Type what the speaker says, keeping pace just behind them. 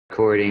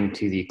Recording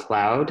to the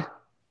cloud.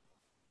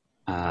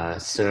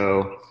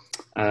 Welcome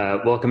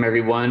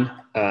everyone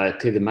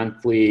to the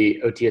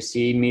monthly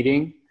OTSC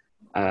meeting.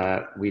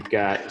 We've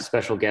got a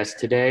special guest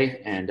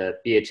today, and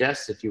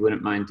BHS, if you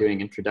wouldn't mind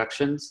doing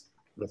introductions,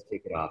 let's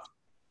kick it off.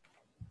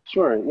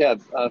 Sure, yeah.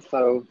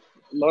 So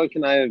Loic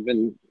and I have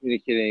been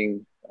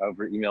communicating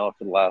over email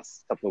for the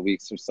last couple of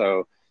weeks or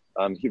so.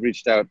 He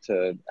reached out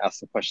to ask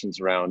some questions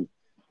around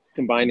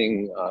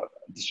combining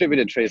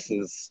distributed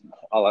traces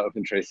a la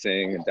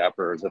OpenTracing and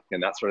Dapper, Zipkin,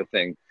 that sort of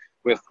thing,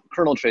 with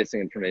kernel tracing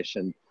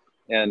information.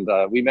 And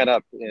we met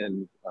up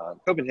in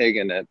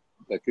Copenhagen at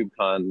the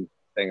KubeCon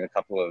thing a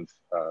couple of,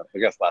 I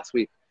guess last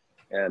week,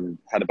 and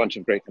had a bunch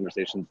of great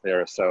conversations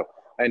there. So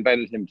I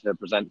invited him to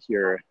present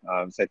here.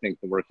 So I think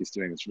the work he's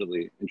doing is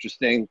really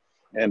interesting,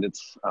 and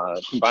it's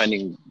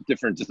combining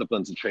different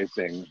disciplines of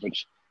tracing,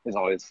 which is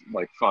always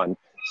like fun.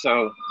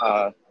 So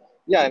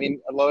yeah, I mean,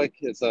 Loic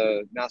is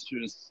a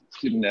master's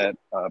student at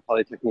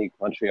Polytechnique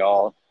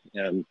Montreal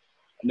and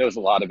knows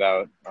a lot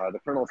about the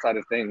kernel side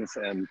of things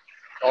and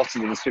also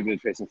the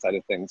distributed tracing side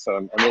of things. So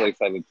I'm really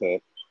excited to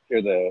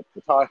hear the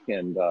talk.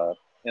 And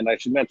I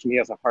should mention he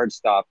has a hard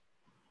stop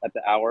at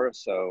the hour.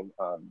 So,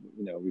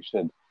 you know,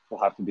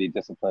 we'll have to be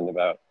disciplined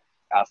about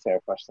asking our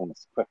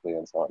questions quickly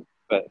and so on.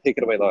 But take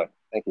it away, Loic.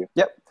 Thank you.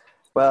 Yep.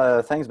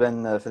 Well, thanks,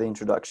 Ben, for the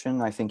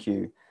introduction. I think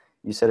you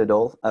said it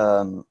all.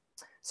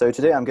 So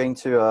today I'm going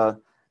to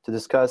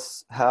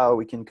discuss how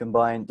we can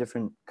combine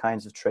different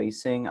kinds of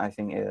tracing. I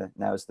think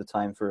now is the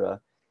time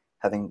for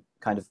having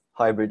kind of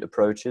hybrid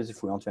approaches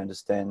if we want to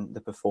understand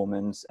the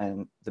performance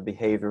and the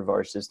behavior of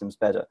our systems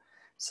better.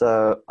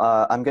 So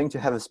I'm going to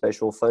have a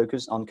special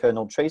focus on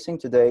kernel tracing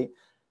today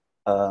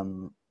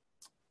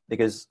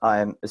because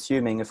I'm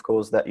assuming, of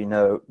course, that you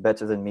know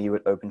better than me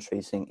what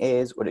OpenTracing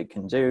is, what it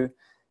can do,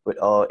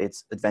 what are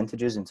its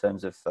advantages in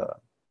terms of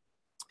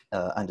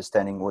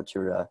understanding what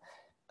your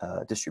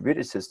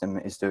distributed system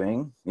is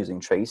doing using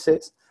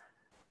traces.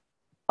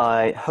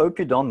 I hope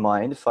you don't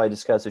mind if I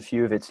discuss a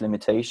few of its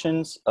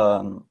limitations,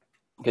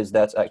 because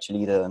that's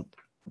actually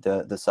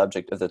the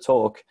subject of the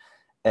talk.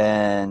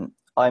 And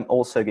I'm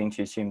also going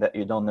to assume that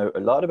you don't know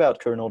a lot about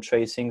kernel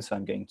tracing, so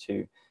I'm going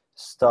to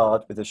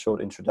start with a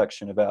short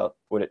introduction about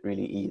what it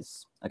really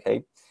is.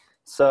 Okay,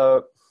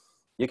 so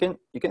you can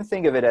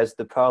think of it as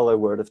the parallel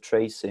word of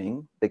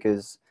tracing,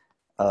 because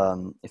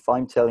if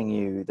I'm telling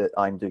you that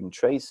I'm doing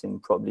tracing,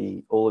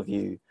 probably all of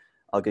you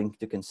are going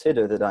to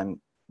consider that I'm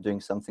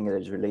doing something that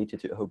is related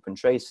to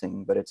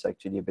OpenTracing, but it's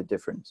actually a bit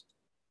different.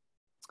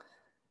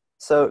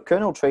 So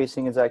kernel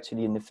tracing is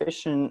actually an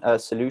efficient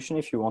solution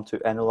if you want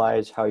to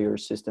analyze how your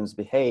systems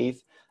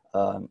behave.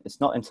 It's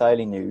not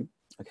entirely new,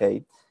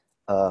 okay?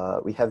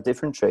 We have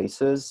different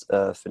traces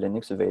for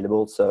Linux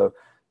available, so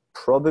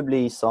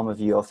probably some of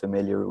you are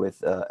familiar with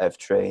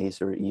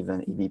ftrace or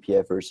even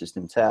eBPF or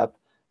systemtap.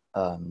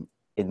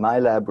 In my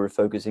lab, we're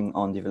focusing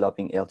on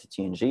developing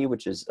LTTNG,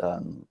 which is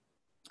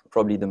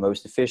probably the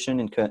most efficient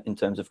in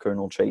terms of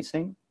kernel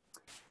tracing.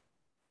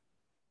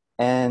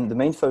 And the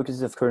main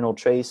focuses of kernel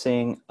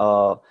tracing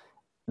are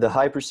the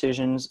high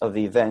precisions of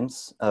the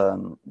events.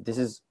 This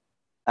is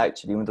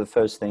actually one of the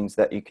first things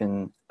that you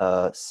can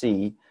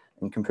see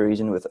in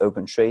comparison with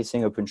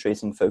OpenTracing.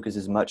 OpenTracing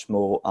focuses much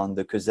more on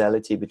the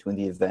causality between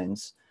the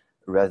events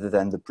rather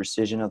than the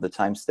precision of the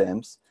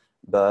timestamps.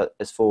 But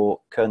as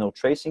for kernel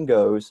tracing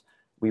goes,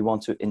 we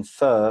want to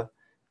infer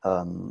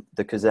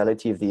the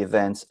causality of the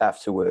events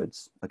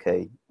afterwards,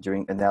 okay,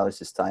 during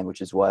analysis time,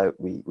 which is why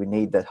we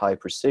need that high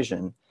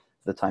precision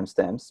for the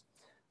timestamps.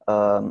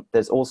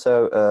 There's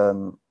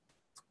also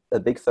a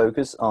big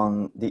focus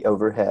on the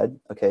overhead,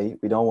 okay?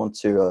 We don't want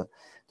to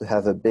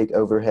have a big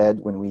overhead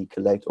when we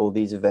collect all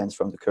these events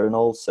from the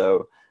kernel.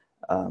 So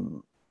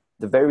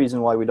the very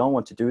reason why we don't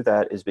want to do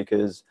that is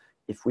because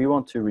if we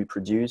want to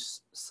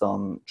reproduce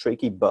some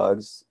tricky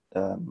bugs,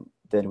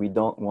 then we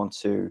don't want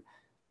to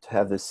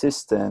have the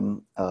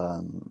system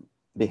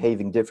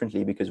behaving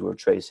differently because we're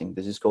tracing.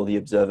 This is called the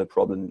observer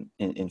problem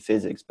in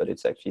physics, but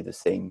it's actually the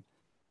same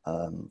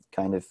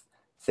kind of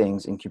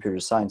things in computer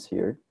science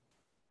here.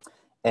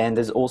 And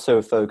there's also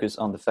a focus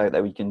on the fact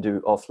that we can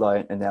do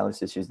offline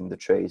analysis using the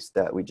trace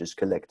that we just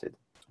collected,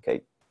 okay?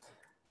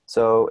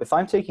 So if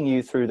I'm taking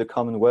you through the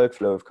common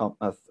workflow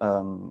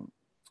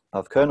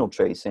of kernel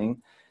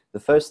tracing, the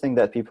first thing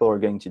that people are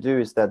going to do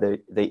is that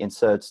they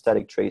insert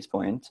static trace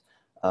point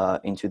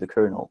into the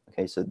kernel.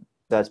 Okay, so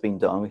that's been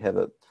done. We have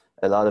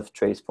a lot of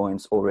trace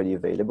points already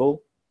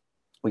available.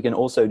 We can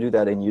also do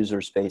that in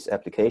user space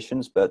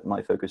applications, but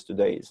my focus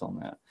today is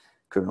on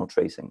kernel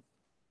tracing.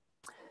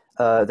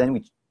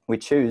 Then we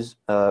choose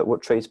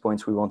what trace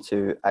points we want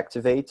to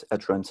activate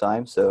at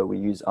runtime. So we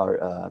use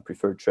our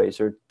preferred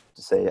tracer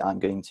to say I'm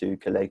going to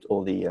collect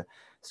all the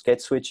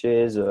sketch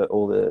switches,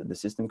 all the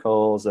system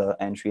calls,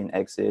 entry and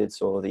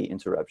exits, or the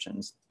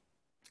interruptions.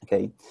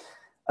 Okay.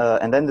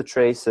 And then the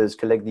traces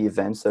collect the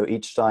events. So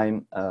each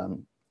time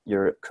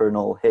your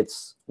kernel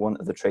hits one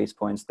of the trace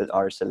points that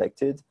are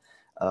selected,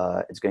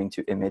 it's going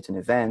to emit an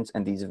event,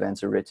 and these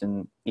events are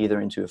written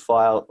either into a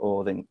file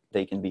or then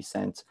they can be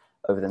sent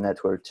over the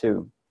network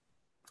too.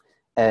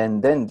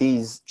 And then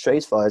these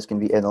trace files can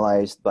be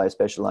analyzed by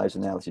specialized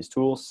analysis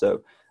tools.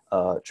 So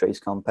Trace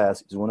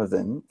Compass is one of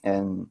them.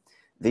 And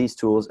these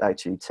tools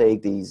actually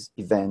take these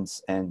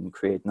events and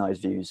create nice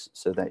views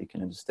so that you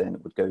can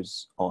understand what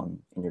goes on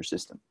in your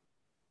system.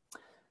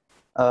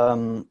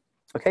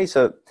 Okay,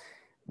 so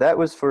that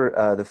was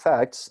for the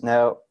facts.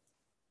 Now,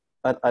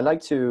 I'd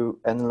like to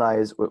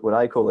analyze what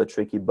I call a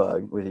tricky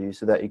bug with you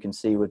so that you can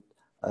see what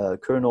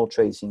kernel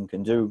tracing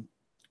can do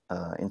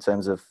in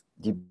terms of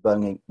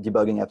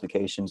debugging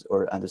applications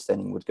or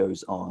understanding what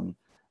goes on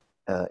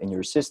in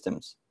your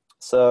systems.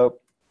 So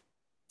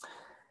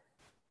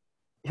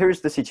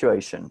here's the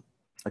situation.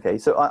 Okay,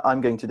 so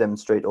I'm going to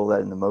demonstrate all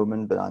that in a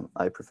moment, but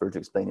I prefer to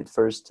explain it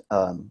first.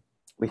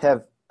 We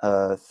have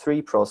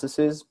 3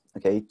 processes.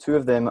 Okay, 2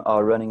 of them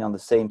are running on the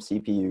same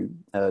CPU,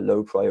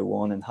 low prior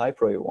 1 and high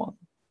prior 1.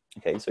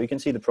 Okay, so you can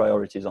see the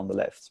priorities on the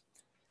left,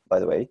 by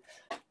the way.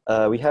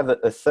 We have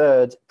a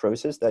third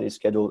process that is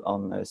scheduled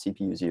on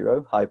CPU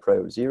 0, high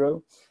prior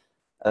 0.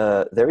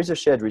 There is a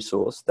shared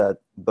resource that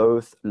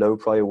both low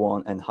prior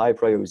 1 and high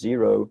prior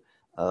 0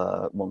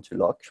 want to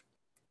lock.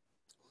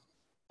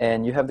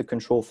 And you have the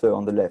control flow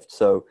on the left.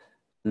 So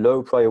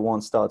low prior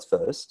 1 starts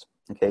first.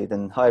 Okay,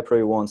 then high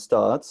prior 1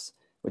 starts,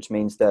 which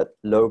means that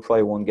low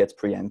prior 1 gets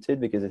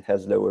preempted because it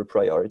has lower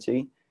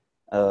priority.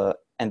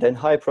 And then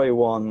high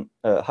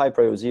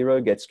prior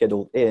 0 gets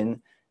scheduled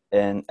in,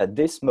 and at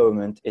this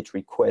moment it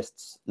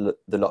requests the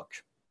lock.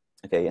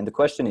 Okay, and the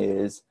question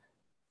is,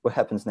 what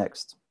happens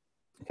next?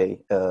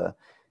 Okay,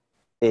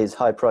 is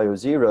high prior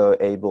 0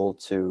 able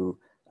to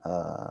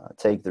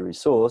take the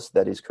resource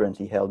that is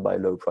currently held by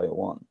low prior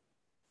 1?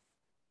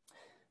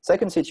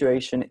 Second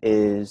situation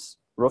is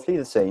roughly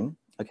the same.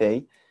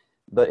 Okay,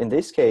 but in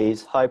this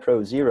case, high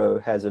prior 0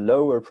 has a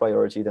lower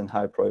priority than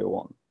high prior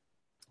 1.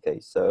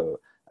 Okay, so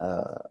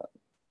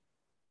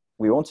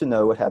we want to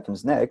know what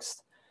happens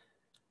next.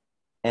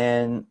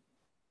 And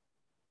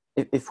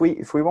if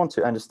we want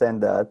to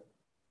understand that,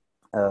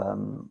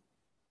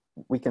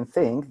 we can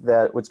think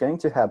that what's going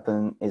to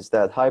happen is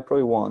that high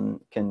prior 1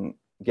 can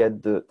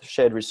get the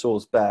shared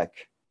resource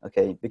back,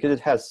 okay, because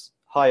it has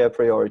higher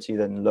priority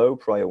than low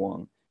prior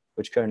 1,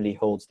 which currently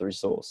holds the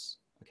resource.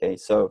 Okay,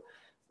 so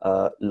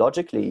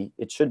logically,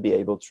 it should be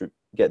able to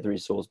get the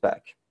resource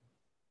back.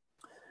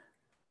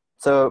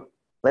 So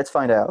let's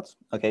find out.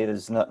 Okay,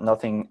 there's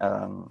nothing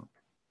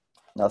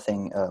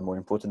more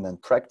important than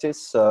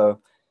practice. So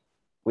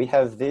we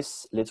have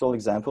this little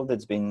example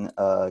that's been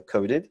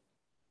coded.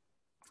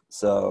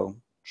 So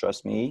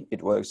trust me,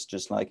 it works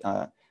just like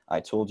I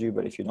told you,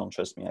 but if you don't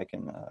trust me, I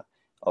can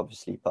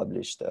obviously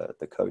publish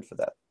the code for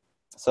that.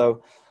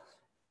 So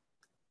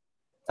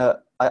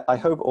I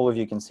hope all of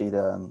you can see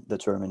the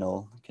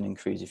terminal. You can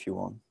increase if you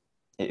want.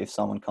 If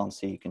someone can't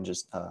see, you can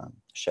just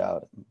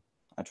shout.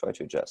 I try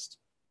to adjust.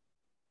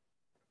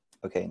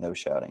 Okay, no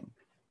shouting.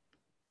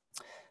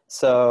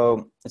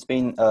 So it's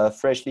been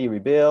freshly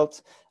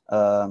rebuilt.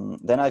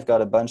 Then I've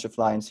got a bunch of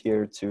lines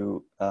here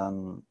to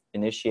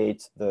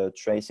initiate the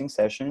tracing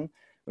session,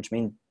 which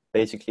means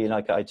basically,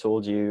 like I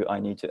told you, I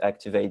need to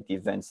activate the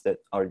events that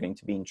are going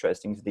to be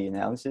interesting to the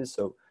analysis.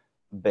 So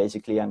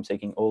basically, I'm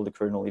taking all the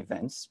kernel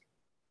events.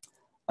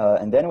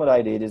 And then what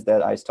I did is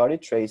that I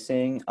started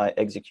tracing, I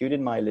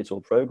executed my little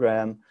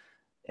program,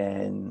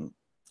 and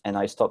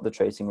I stopped the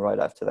tracing right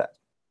after that.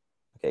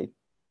 Okay,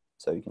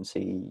 so you can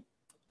see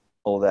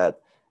all that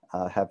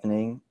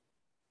happening.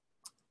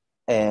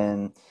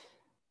 And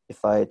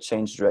if I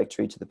change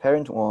directory to the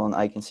parent one,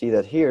 I can see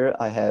that here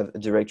I have a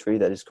directory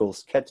that is called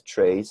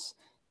scat_trace,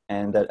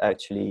 and that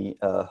actually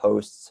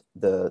hosts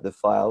the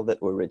file that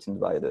were written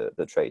by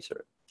the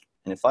tracer.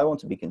 And if I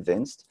want to be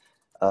convinced,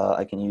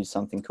 I can use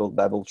something called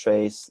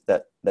babeltrace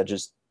that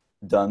just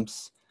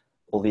dumps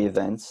all the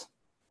events,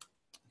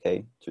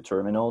 okay, to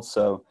terminal.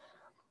 So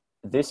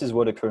this is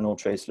what a kernel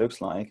trace looks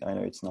like. I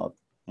know it's not,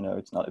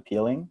 it's not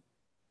appealing.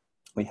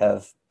 We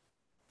have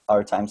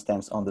our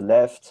timestamps on the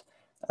left,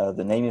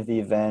 the name of the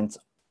event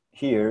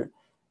here,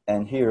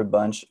 and here a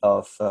bunch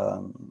of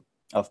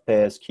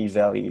pairs key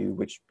value,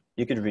 which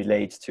you could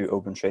relate to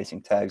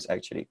OpenTracing tags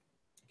actually.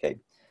 Okay,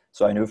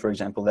 so I know, for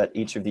example, that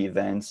each of the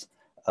events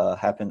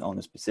happen on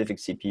a specific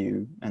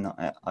CPU, and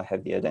I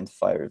have the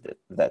identifier of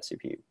that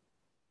CPU.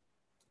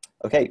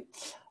 Okay,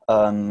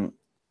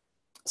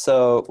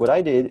 so what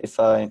I did, if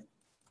I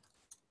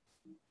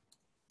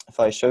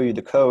show you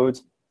the code,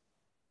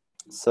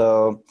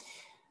 so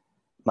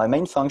my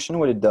main function,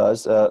 what it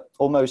does,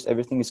 almost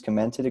everything is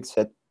commented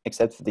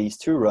except for these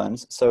 2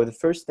 runs. So the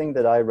first thing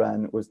that I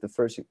ran was the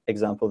first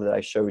example that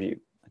I showed you.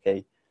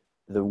 Okay,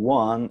 the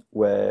one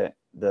where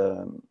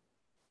the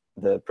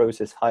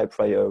process high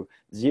prior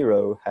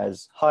 0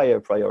 has higher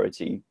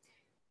priority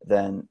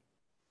than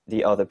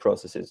the other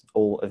processes,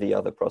 all of the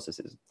other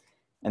processes.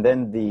 And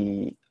then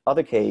the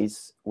other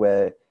case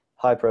where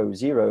high prior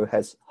 0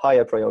 has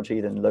higher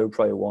priority than low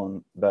prior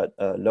 1, but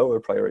lower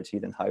priority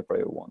than high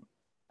prior 1.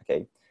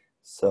 Okay,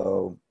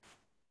 so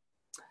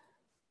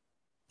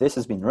this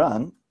has been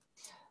run.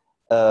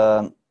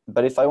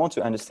 But if I want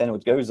to understand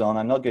what goes on,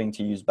 I'm not going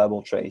to use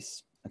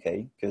babeltrace,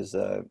 okay, because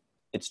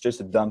it's just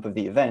a dump of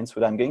the events,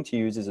 what I'm going to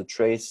use is a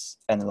trace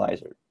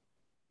analyzer.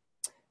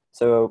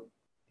 So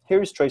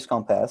here is Trace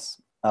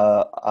Compass.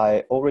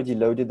 I already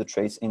loaded the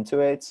trace into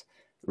it,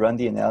 run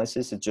the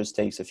analysis. It just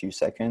takes a few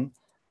seconds.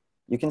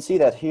 You can see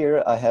that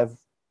here I have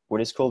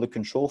what is called a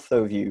control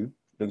flow view.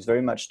 It looks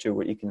very much to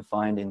what you can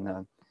find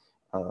in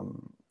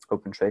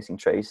OpenTracing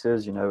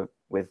traces, you know,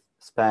 with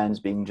spans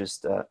being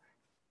just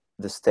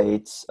the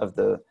states of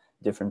the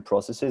different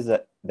processes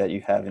that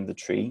you have in the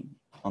tree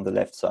on the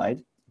left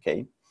side,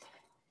 okay?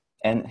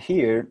 And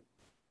here,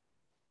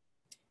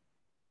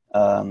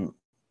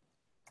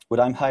 what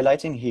I'm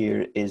highlighting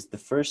here is the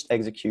first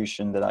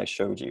execution that I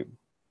showed you,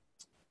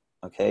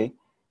 okay?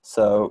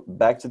 So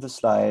back to the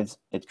slides,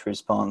 it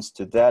corresponds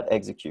to that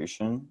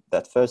execution,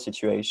 that first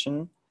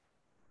situation,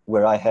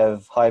 where I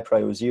have high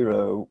prio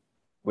 0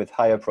 with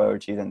higher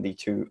priority than the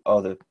two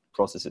other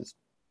processes,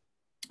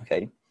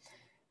 okay?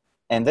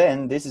 And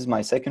then this is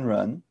my second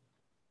run,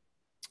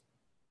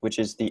 which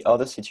is the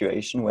other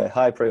situation where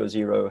high prio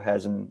 0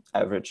 has an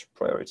average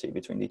priority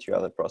between the two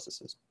other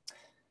processes.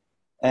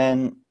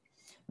 And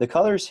the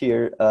colors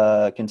here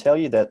can tell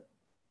you that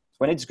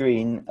when it's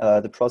green,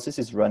 the process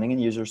is running in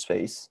user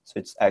space, so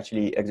it's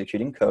actually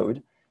executing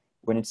code.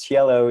 When it's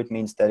yellow, it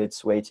means that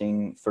it's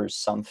waiting for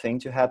something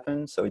to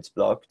happen, so it's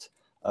blocked,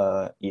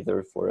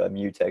 either for a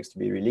mutex to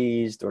be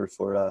released or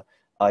for a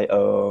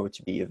IO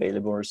to be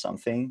available or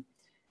something.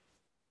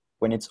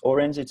 When it's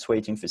orange, it's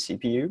waiting for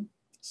CPU.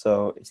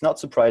 So it's not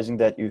surprising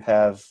that you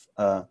have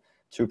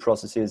two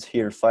processes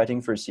here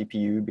fighting for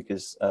CPU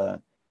because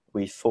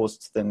we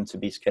forced them to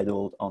be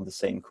scheduled on the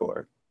same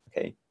core,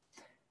 okay?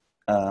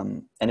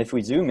 And if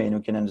we zoom in,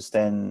 we can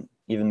understand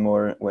even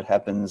more what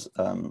happens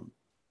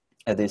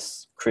at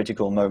this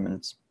critical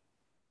moment.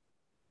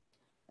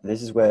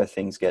 This is where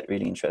things get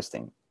really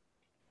interesting.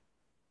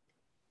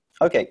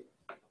 Okay,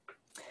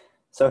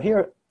 so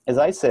here, as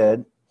I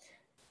said,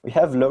 we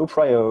have low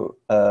prio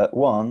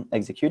 1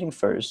 executing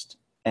first,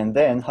 and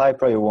then high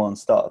prio 1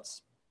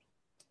 starts.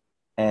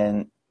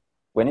 And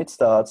when it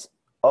starts,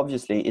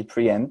 obviously it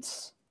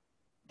preempts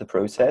the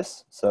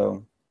process.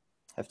 So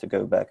I have to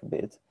go back a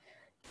bit.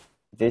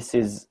 This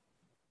is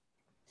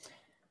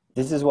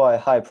why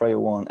high prio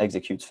 1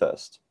 executes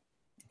first.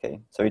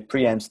 Okay, so it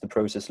preempts the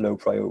process low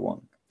prio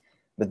 1.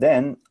 But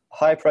then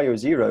high prio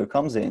 0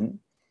 comes in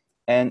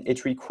and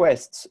it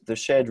requests the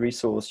shared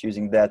resource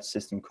using that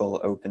system call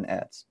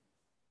OpenAds.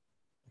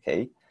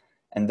 Okay,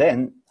 and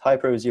then high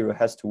prio 0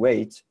 has to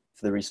wait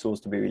for the resource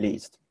to be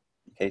released.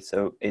 Okay,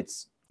 so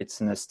it's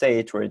in a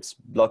state where it's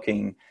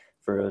blocking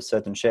for a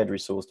certain shared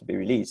resource to be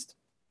released.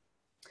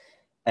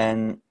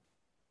 And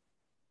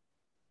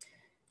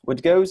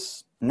what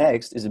goes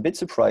next is a bit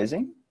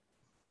surprising.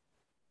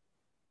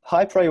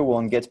 High prio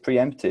 1 gets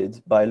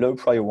preempted by low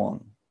prio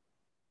 1,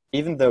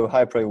 even though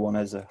high prio 1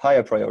 has a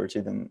higher priority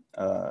than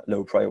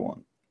low prio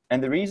 1.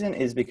 And the reason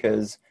is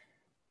because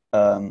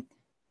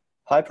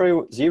high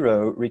prio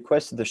 0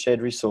 requested the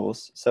shared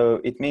resource, so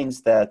it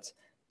means that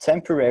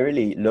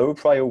temporarily low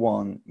prio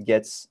 1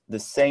 gets the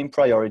same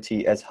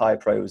priority as high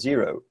prio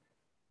 0,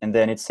 and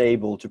then it's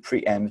able to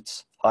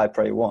preempt high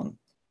prio 1.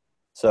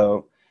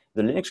 So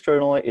the Linux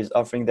kernel is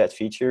offering that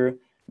feature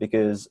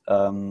because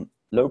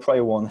low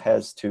prio 1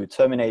 has to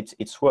terminate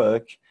its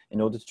work in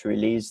order to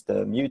release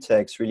the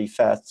mutex really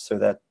fast so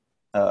that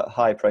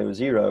high prio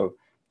 0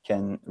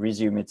 can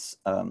resume its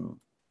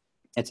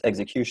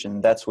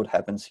execution. That's what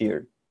happens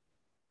here.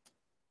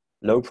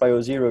 Low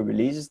prio 0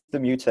 releases the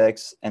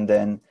mutex, and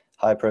then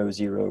high prio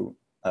 0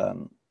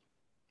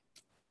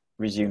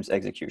 resumes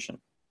execution.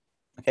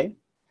 Okay,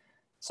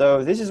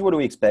 so this is what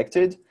we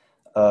expected.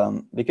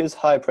 Because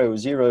high prio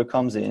 0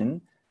 comes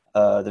in,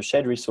 the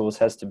shared resource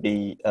has to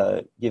be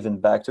given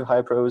back to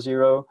high prio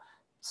 0.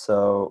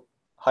 So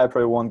high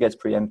prio 1 gets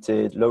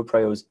preempted, low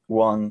prio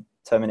 1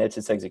 terminates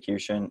its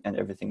execution, and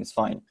everything is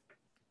fine.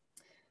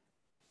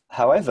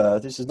 However,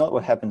 this is not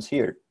what happens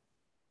here.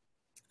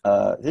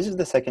 This is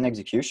the second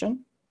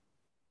execution.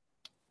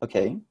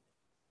 Okay.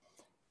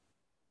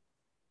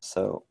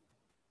 So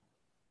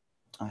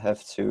I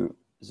have to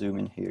zoom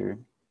in here.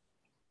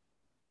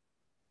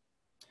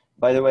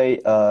 By the way,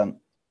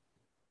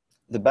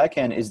 the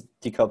backend is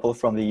decoupled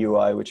from the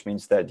UI, which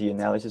means that the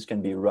analysis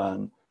can be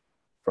run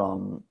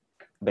from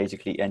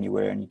basically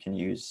anywhere, and you can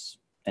use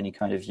any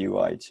kind of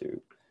UI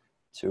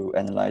to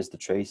analyze the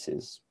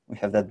traces. We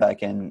have that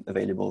backend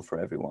available for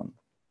everyone.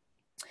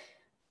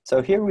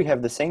 So here we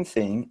have the same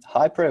thing.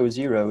 High prio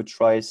 0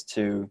 tries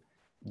to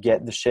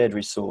get the shared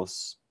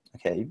resource,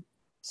 okay?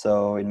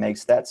 So it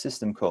makes that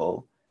system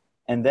call,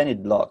 and then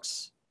it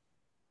blocks.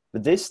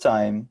 But this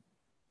time,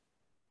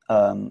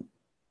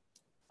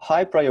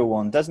 high prio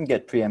 1 doesn't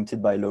get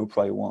preempted by low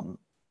prio 1,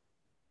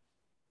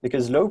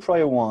 because low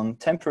prio 1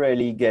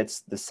 temporarily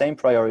gets the same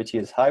priority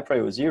as high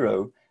prio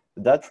 0,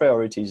 but that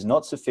priority is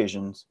not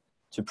sufficient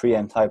to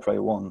preempt high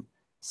prio 1.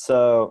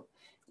 So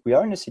we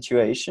are in a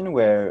situation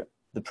where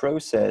the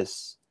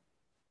process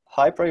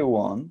high prio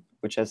 1,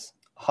 which has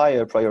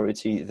higher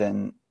priority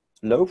than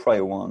low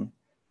prio 1,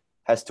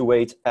 has to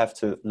wait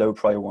after low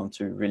prio 1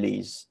 to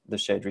release the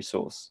shared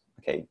resource,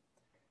 okay?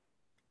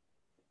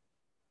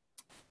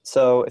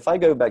 So if I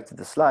go back to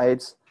the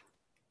slides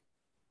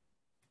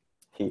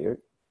here,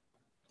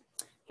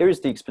 here is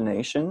the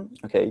explanation.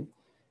 Okay,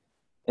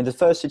 in the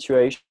first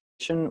situation,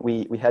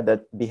 we had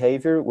that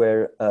behavior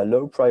where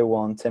low prior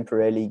 1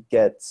 temporarily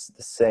gets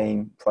the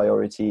same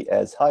priority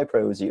as high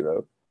prior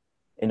 0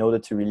 in order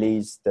to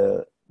release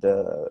the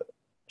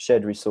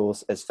shared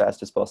resource as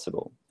fast as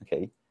possible.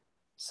 Okay,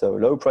 so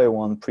low prior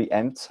 1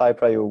 preempts high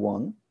prior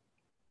 1,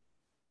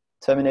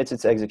 terminates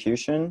its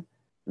execution,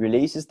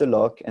 releases the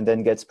lock, and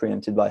then gets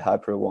preempted by high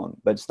prior 1.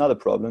 But it's not a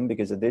problem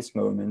because at this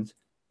moment,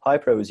 high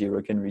prior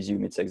 0 can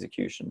resume its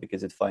execution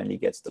because it finally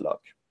gets the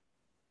lock.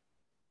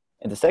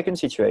 In the second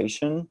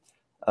situation,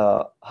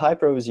 high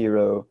prior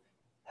 0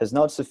 has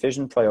not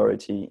sufficient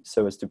priority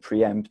so as to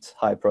preempt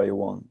high prior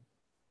 1.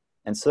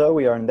 And so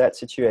we are in that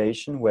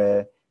situation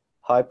where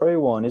high prior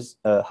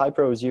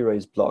 0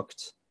 is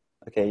blocked,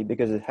 okay,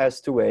 because it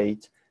has to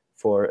wait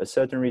for a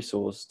certain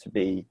resource to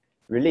be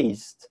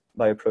released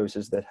by a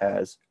process that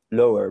has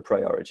lower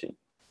priority,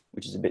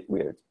 which is a bit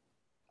weird.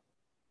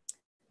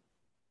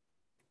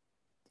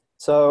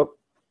 So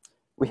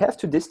we have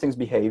two distinct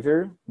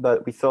behavior,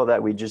 but we thought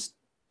that we just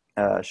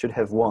should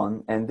have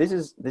one. And this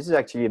is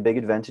actually a big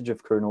advantage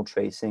of kernel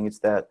tracing. It's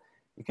that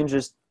you can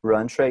just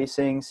run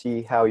tracing,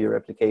 see how your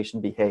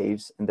application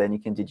behaves, and then you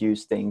can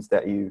deduce things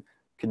that you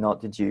could not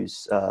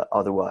deduce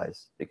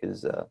otherwise,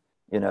 because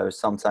you know,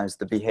 sometimes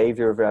the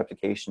behavior of your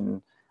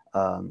application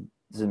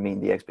doesn't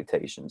mean the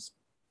expectations.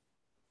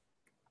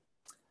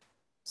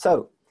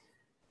 So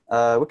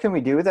what can we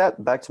do with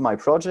that? Back to my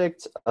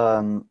project.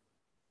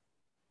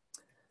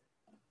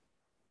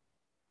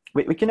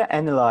 We can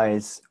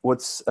analyze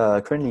what's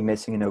currently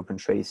missing in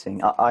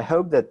OpenTracing. I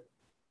hope that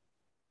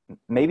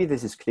maybe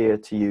this is clear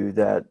to you,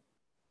 that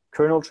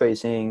kernel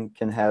tracing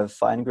can have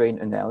fine-grained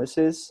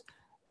analysis,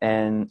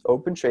 and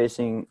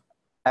OpenTracing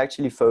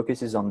actually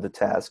focuses on the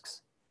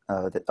tasks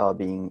that are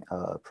being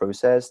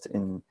processed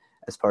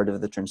as part of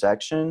the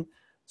transaction.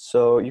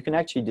 So you can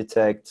actually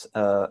detect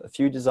a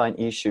few design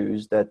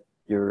issues that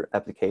your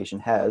application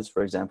has.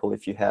 For example,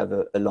 if you have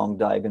a long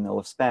diagonal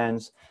of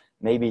spans,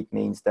 maybe it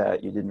means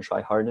that you didn't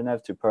try hard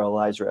enough to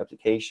parallelize your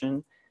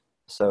application.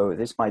 So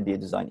this might be a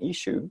design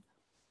issue.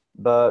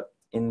 But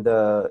in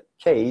the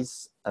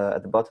case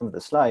at the bottom of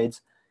the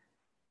slides,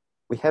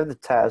 we have the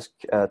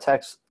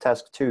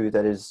task 2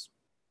 that is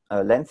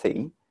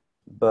lengthy,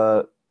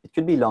 but it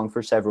could be long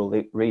for several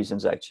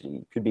reasons, actually.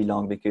 It could be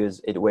long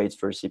because it waits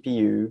for a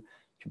CPU,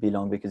 it could be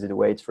long because it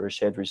waits for a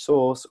shared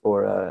resource,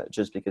 or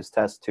just because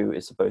task 2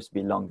 is supposed to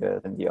be longer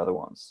than the other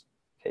ones.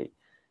 Okay,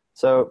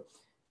 so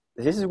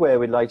this is where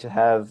we'd like to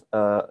have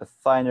a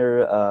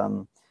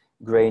finer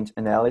grained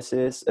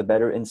analysis, a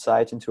better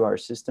insight into our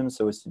system,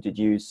 so as to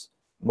deduce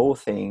more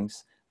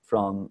things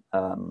from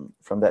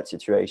that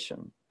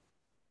situation.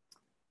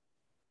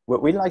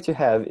 What we'd like to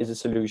have is a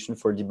solution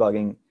for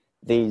debugging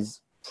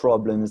these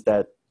problems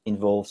that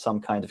involve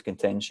some kind of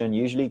contention.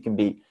 Usually it can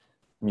be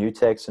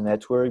mutex or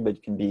network, but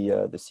it can be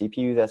the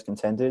CPU that's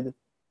contended.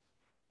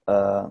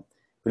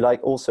 We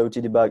like also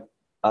to debug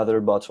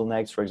other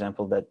bottlenecks, for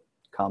example, that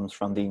comes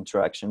from the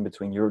interaction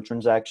between your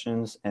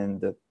transactions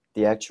and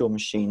the actual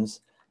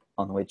machines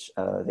on which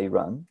they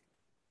run.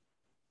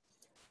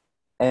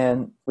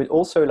 And we'd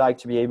also like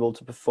to be able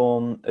to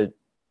perform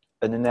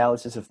an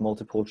analysis of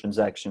multiple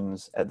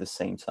transactions at the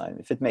same time,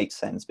 if it makes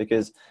sense,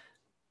 because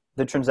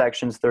the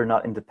transactions, they're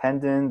not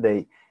independent.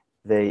 They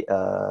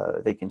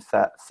can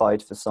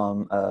fight for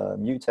some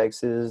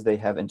mutexes. They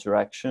have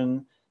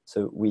interaction.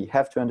 So we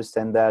have to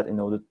understand that in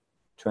order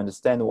to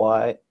understand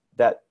why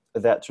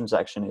that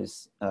transaction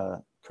is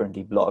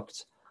currently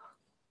blocked.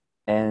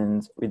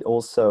 And we'd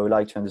also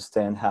like to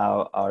understand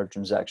how our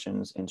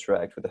transactions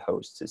interact with the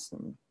host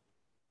system.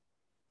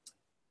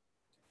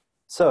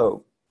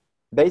 So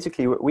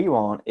basically what we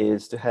want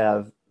is to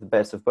have the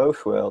best of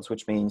both worlds,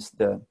 which means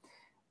the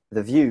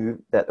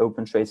view that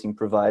OpenTracing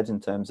provides in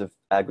terms of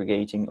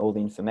aggregating all the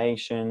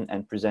information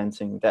and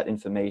presenting that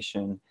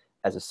information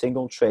as a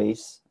single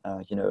trace,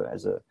 you know,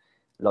 as a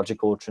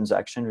logical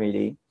transaction,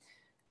 really.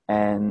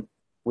 And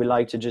we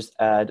like to just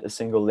add a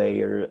single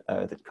layer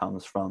that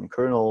comes from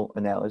kernel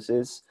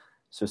analysis,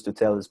 so as to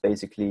tell us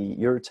basically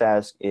your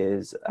task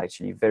is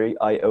actually very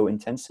I/O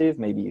intensive.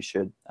 Maybe you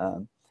should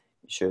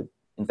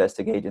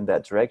investigate in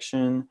that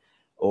direction,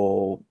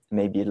 or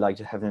maybe you'd like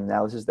to have an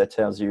analysis that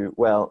tells you,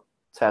 well,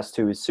 task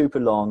 2 is super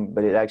long,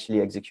 but it actually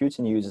executes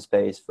in user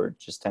space for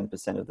just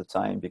 10% of the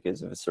time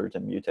because of a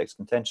certain mutex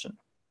contention.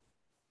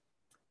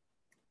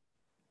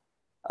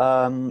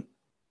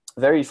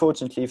 Very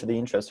fortunately for the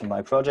interest in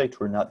my project,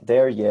 we're not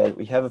there yet.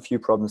 We have a few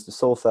problems to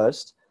solve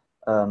first.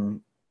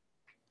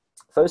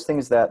 First thing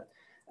is that,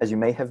 as you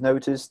may have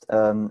noticed,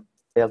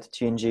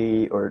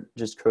 LTTNG or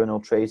just kernel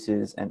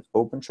traces and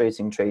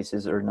OpenTracing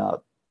traces are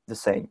not the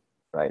same,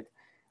 right?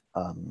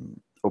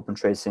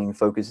 OpenTracing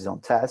focuses on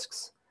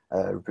tasks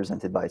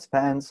represented by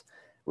spans,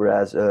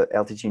 whereas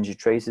LTTNG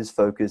traces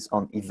focus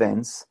on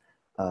events,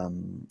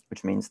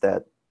 which means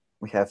that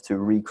we have to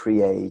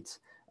recreate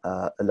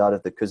a lot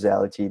of the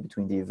causality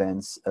between the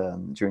events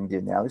during the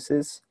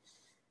analysis.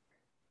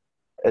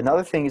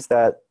 Another thing is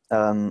that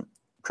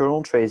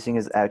kernel tracing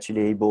is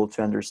actually able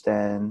to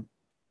understand,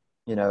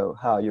 you know,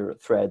 how your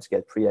threads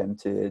get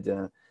preempted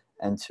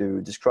and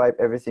to describe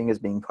everything as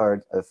being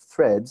part of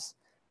threads.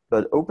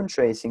 But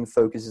OpenTracing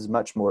focuses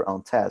much more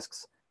on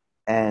tasks,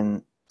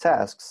 and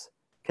tasks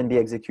can be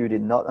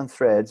executed not on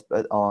threads,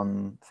 but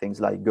on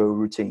things like Go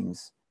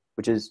routines,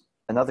 which is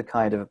another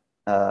kind of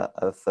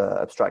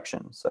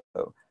abstraction. So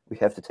we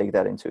have to take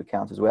that into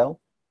account as well.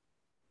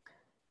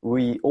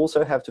 We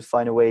also have to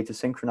find a way to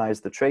synchronize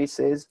the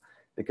traces,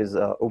 because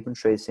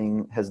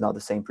OpenTracing has not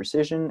the same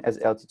precision as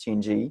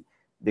LTTNG,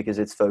 because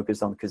it's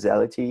focused on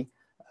causality.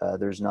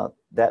 There's not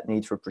that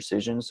need for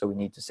precision, so we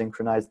need to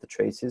synchronize the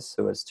traces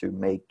so as to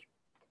make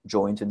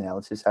joint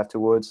analysis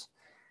afterwards.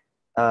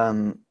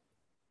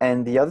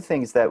 And the other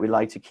thing is that we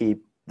like to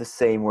keep the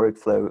same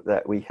workflow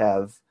that we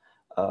have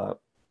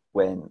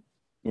when,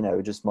 you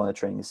know, just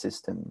monitoring the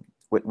system.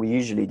 What we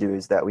usually do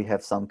is that we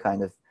have some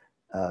kind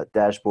of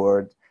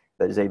dashboard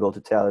that is able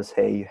to tell us,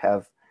 hey, you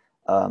have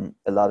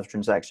a lot of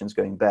transactions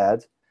going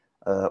bad,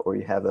 or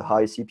you have a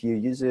high CPU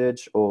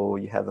usage, or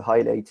you have a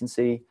high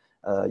latency.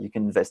 You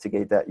can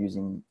investigate that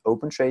using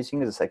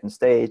OpenTracing as a second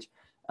stage.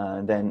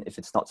 And then if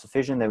it's not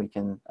sufficient, then we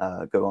can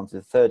go on to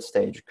the third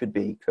stage. It could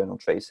be kernel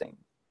tracing.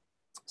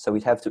 So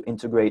we'd have to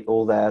integrate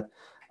all that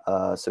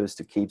so as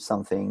to keep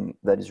something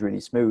that is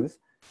really smooth.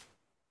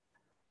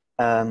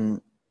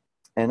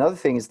 Another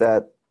thing is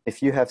that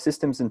if you have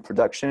systems in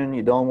production,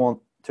 you don't want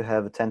to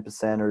have a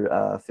 10%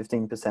 or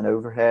 15%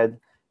 overhead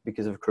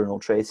because of kernel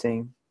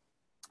tracing.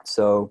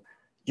 So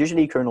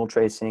usually kernel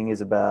tracing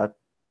is about,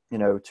 you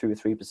know, 2 or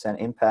 3%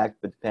 impact,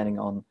 but depending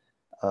on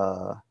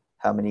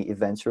how many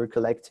events you're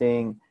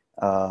collecting,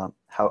 how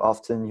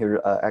often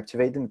you're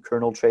activating,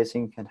 kernel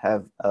tracing can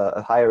have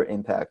a higher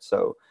impact.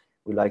 So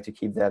we like to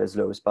keep that as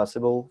low as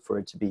possible for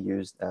it to be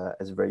used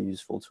as a very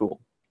useful tool.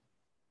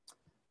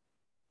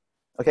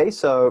 Okay,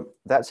 so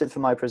that's it for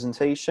my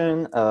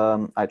presentation.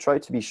 I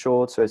tried to be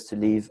short so as to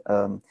leave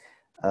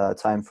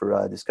time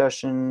for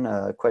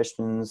discussion,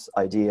 questions,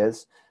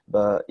 ideas.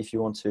 But if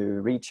you want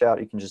to reach out,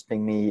 you can just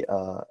ping me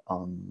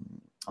on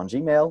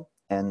Gmail,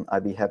 and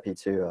I'd be happy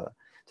to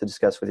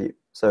discuss with you.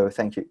 So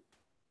thank you.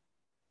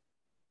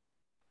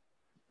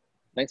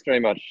 Thanks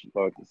very much,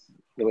 Loic. It's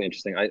really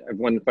interesting. I have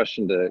one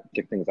question to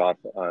kick things off.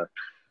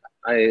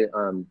 I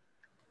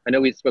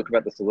know we spoke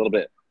about this a little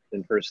bit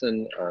in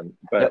person,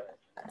 but yep.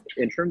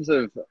 In terms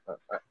of,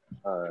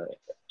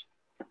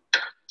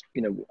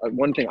 you know,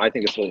 one thing I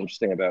think is really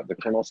interesting about the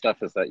kernel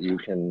stuff is that you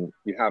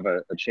have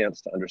a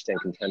chance to understand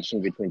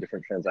contention between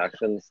different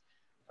transactions,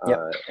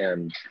 yep.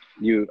 And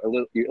you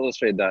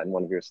illustrated that in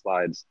one of your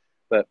slides.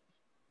 But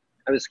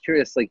I was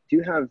curious, like, do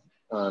you have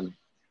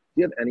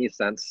any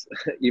sense,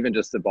 even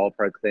just a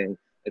ballpark thing,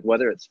 like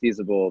whether it's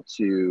feasible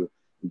to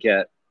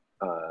get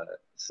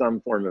some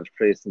form of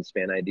trace and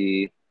span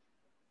ID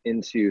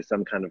into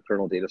some kind of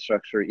kernel data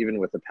structure, even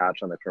with a patch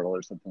on the kernel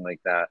or something like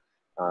that?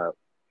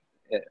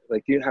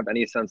 Like, do you have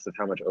any sense of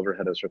how much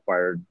overhead is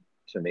required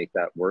to make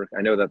that work?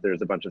 I know that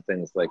there's a bunch of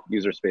things like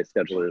user space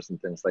schedulers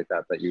and things like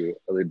that that you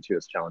alluded to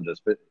as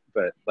challenges, but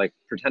like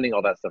pretending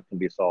all that stuff can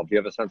be solved, do you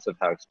have a sense of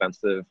how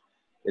expensive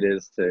it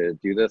is to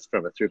do this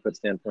from a throughput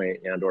standpoint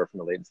and or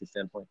from a latency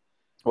standpoint?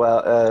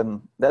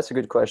 Well, that's a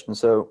good question.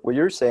 So what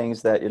you're saying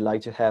is that you'd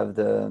like to have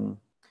the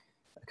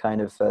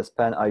kind of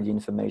span ID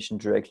information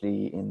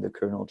directly in the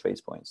kernel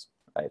trace points,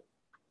 right?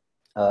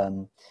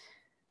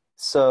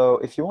 So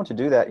if you want to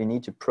do that, you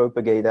need to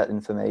propagate that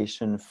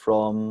information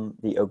from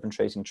the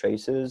OpenTracing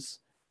traces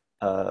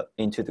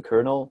into the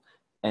kernel.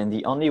 And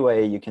the only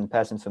way you can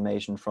pass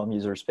information from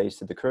user space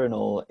to the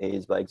kernel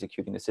is by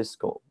executing a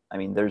syscall. I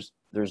mean, there's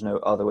no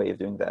other way of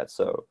doing that.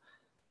 So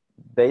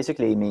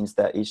basically it means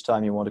that each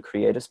time you want to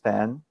create a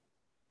span,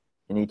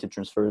 you need to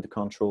transfer the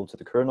control to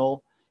the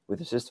kernel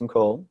with a system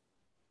call.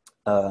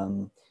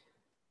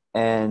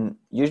 And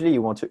usually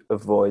you want to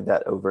avoid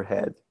that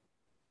overhead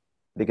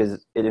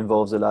because it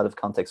involves a lot of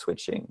context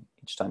switching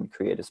each time you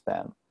create a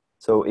span.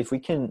 So if we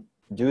can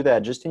do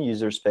that just in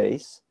user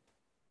space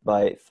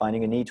by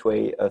finding a neat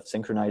way of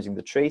synchronizing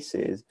the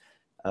traces,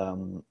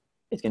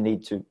 it can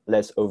lead to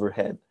less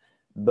overhead.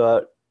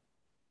 But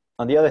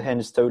on the other hand,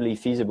 it's totally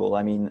feasible.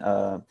 I mean,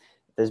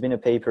 there's been a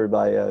paper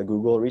by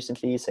Google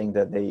recently saying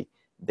that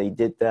they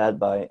did that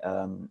by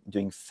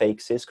doing fake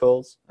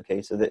syscalls.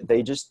 Okay, so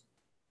they just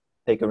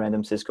take a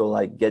random syscall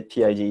like get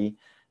PID,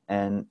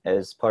 and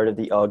as part of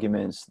the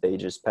arguments, they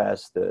just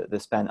pass the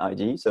span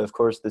ID. So of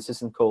course the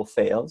system call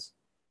fails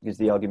because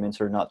the arguments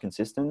are not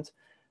consistent,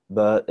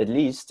 but at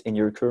least in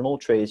your kernel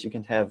trace, you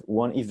can have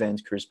one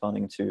event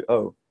corresponding to,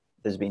 oh,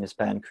 there's been a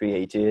span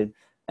created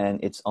and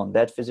it's on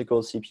that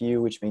physical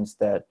CPU, which means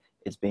that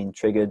it's being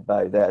triggered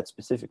by that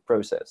specific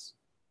process,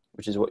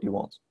 which is what you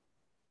want.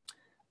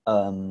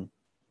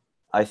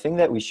 I think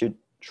that we should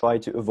try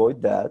to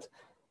avoid that,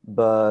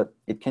 but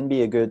it can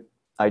be a good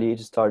idea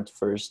to start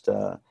first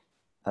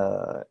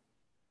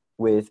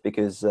with,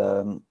 because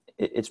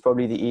it's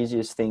probably the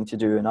easiest thing to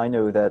do. And I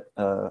know that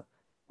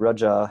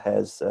Raja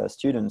has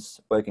students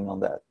working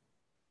on that.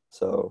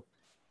 So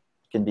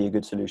it can be a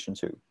good solution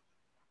too.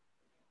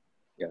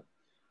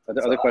 Are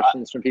there So other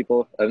questions from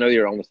people? I know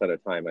you're almost out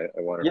of time. I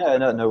want to yeah,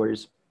 no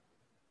worries.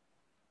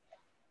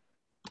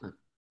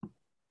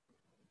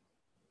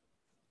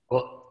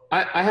 Well,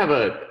 I have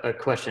a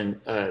question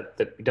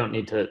that we don't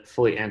need to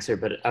fully answer,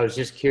 but I was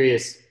just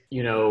curious,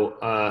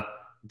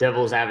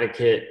 devil's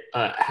advocate,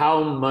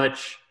 how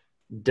much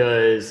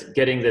does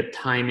getting the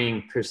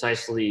timing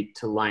precisely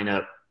to line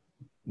up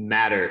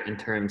matter in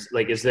terms,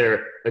 like, is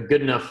there a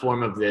good enough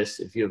form of this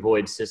if you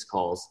avoid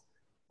syscalls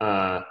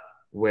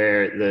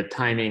where the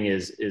timing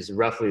is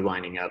roughly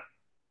lining up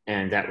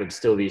and that would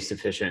still be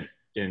sufficient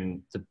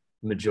in the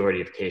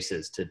majority of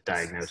cases to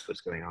diagnose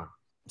what's going on?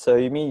 So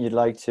you mean you'd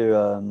like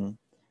to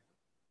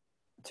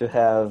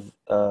have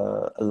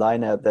a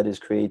lineup that is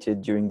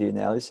created during the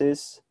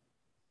analysis,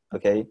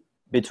 okay,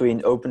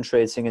 between open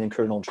tracing and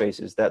kernel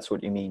traces? That's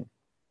what you mean?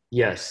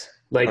 Yes.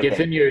 Like okay.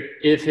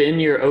 if in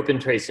your open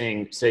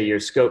tracing, say your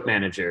scope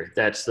manager,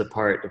 that's the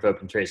part of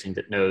open tracing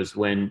that knows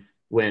when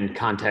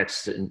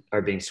contexts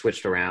are being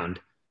switched around.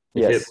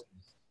 If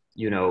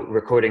yes.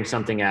 Recording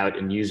something out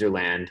in user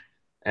land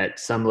at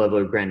some level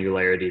of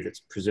granularity that's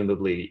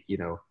presumably,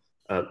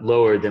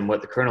 lower than what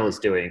the kernel is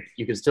doing,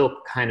 you can still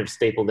kind of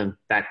staple them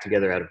back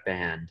together out of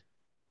band,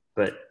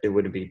 but it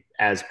wouldn't be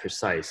as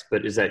precise.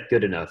 But is that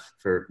good enough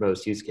for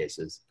most use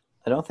cases?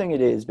 I don't think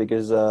it is,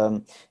 because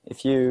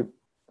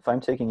if I'm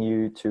taking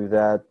you to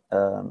that,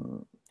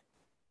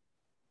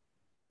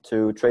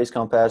 to trace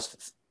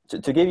compass,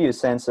 to give you a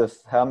sense of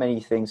how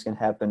many things can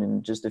happen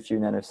in just a few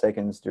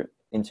nanoseconds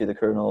into the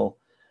kernel.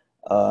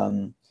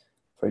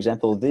 For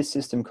example, this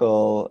system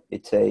call,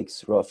 it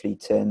takes roughly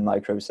 10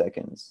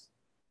 microseconds.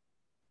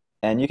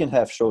 And you can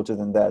have shorter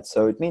than that.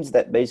 So it means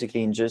that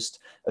basically in just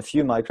a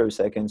few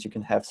microseconds, you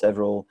can have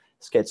several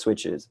sketch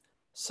switches.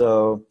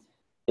 So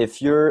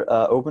if your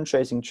open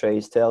tracing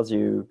trace tells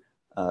you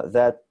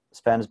that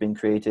span has been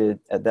created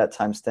at that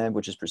timestamp,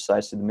 which is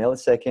precisely the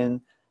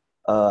millisecond,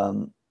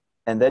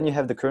 and then you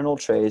have the kernel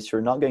trace,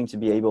 you're not going to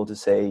be able to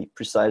say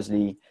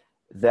precisely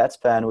that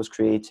span was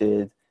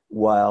created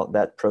while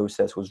that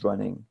process was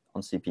running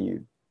on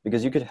CPU.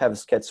 Because you could have a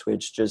sketch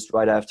switch just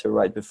right after,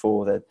 right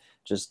before that,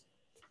 just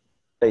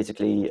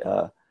basically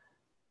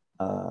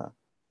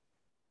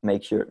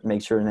makes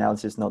your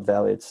analysis not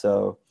valid.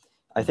 So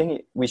I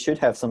think we should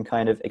have some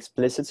kind of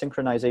explicit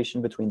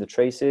synchronization between the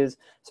traces.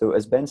 So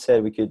as Ben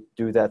said, we could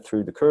do that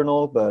through the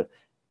kernel, but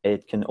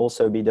it can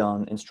also be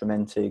done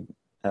instrumenting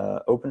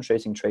open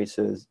tracing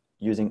traces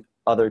using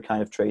other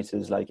kind of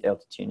traces like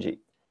LTTNG.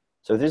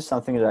 So this is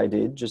something that I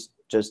did just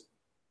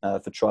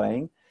for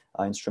trying.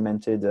 I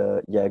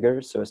instrumented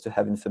Jaeger so as to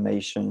have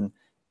information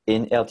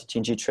in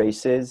LTTNG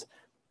traces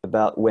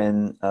about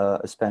when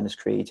a span is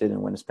created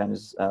and when a span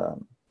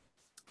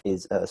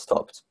is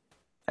stopped,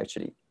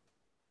 actually.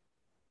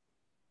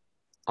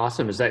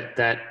 Awesome. Is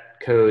that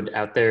code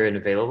out there and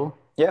available?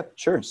 Yeah,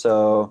 sure.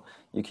 So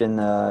you can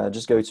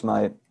just go to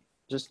my,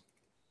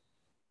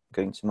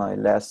 going to my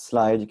last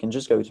slide, you can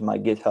just go to my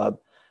GitHub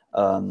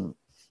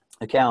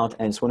account,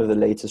 and it's one of the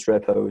latest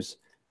repos.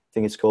 I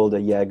think it's called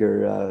a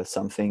Jaeger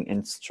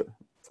something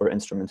for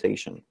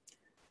instrumentation.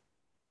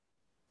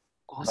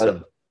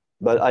 Awesome.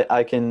 But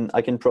I can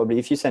probably,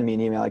 if you send me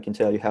an email, I can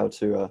tell you how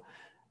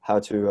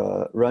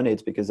to run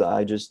it, because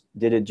I just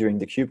did it during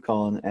the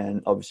KubeCon,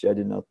 and obviously I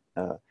did not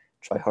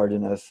try hard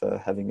enough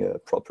having a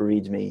proper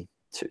README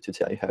to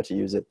tell you how to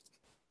use it.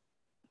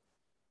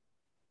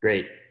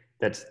 Great.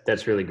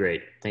 That's really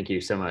great. Thank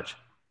you so much.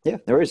 Yeah,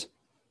 no worries.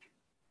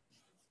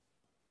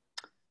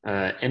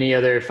 Any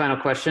other final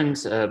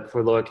questions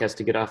before Loic has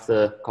to get off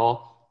the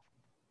call?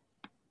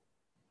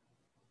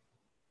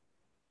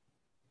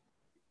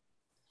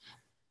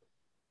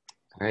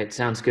 All right,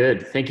 sounds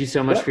good. Thank you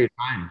so much for your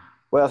time.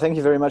 Well, thank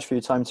you very much for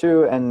your time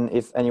too. And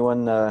if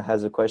anyone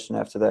has a question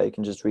after that, you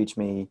can just reach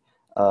me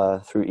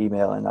through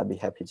email, and I'd be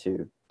happy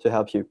to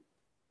help you.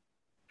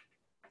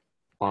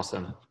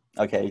 Awesome.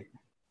 Okay.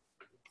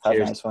 Have a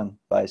nice one.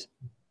 Bye.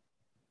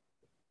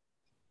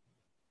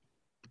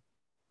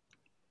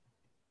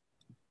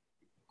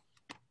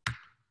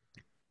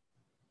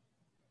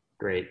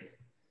 Great.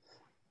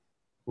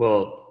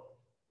 Well,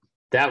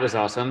 that was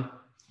awesome.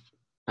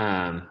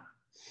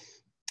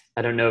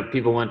 I don't know if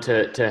people want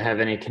to have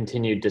any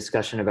continued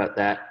discussion about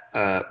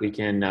that. We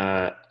can,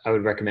 I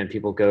would recommend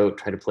people go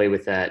try to play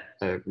with that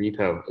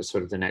repo as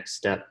sort of the next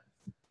step.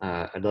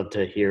 I'd love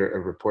to hear a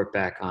report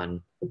back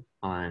on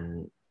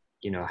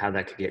how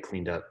that could get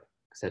cleaned up,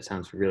 because that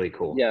sounds really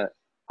cool. Yeah,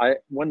 I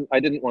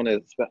didn't want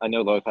to, I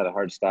know Loic had a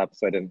hard stop,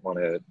 so I didn't want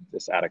to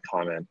just add a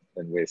comment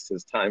and waste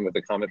his time with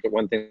a comment. But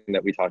one thing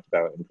that we talked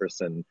about in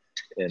person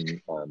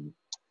in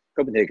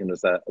Copenhagen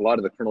was that a lot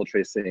of the kernel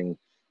tracing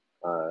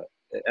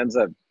it ends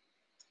up,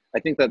 I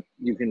think that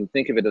you can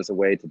think of it as a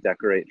way to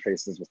decorate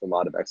traces with a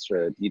lot of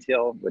extra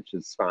detail, which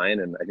is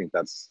fine. And I think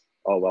that's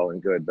all well and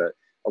good. But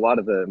a lot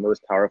of the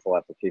most powerful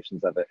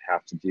applications of it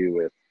have to do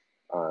with,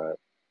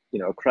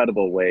 a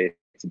credible way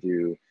to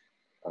do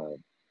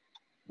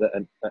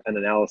an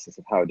analysis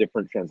of how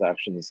different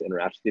transactions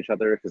interact with each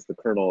other, because the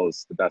kernel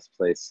is the best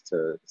place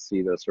to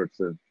see those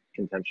sorts of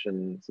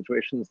contention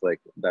situations. Like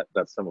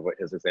that's some of what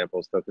his example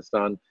is focused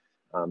on.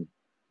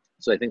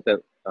 So I think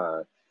that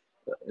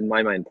in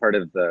my mind, part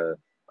of the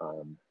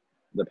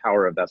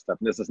power of that stuff,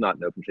 and this is not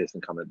an open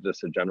tracing comment,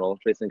 just a general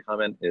tracing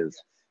comment,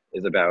 is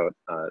about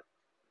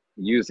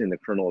using the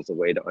kernel as a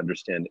way to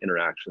understand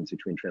interactions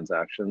between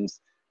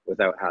transactions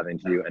without having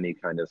to do any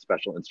kind of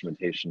special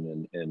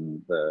instrumentation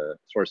in the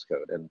source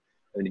code. And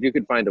if you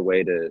could find a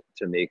way to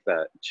make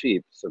that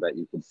cheap so that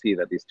you could see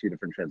that these two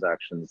different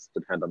transactions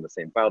depend on the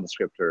same file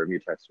descriptor,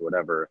 mutex, or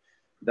whatever,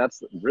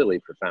 that's really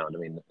profound. I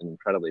mean, an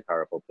incredibly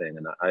powerful thing.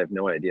 And I have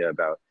no idea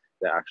about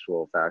the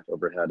actual fact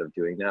overhead of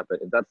doing that.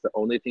 But if that's the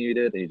only thing you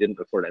did and you didn't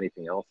record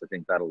anything else, I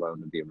think that alone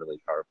would be a really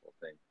powerful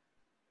thing.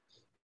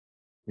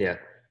 Yeah.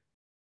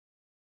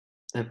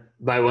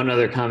 My one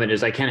other comment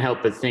is I can't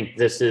help but think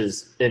this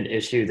is an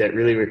issue that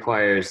really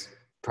requires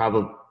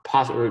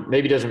possibly,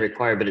 maybe doesn't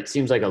require, but it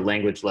seems like a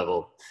language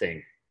level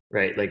thing,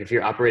 right? Like if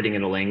you're operating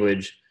in a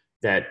language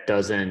that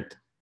doesn't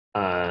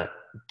think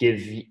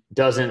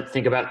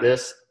about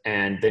this,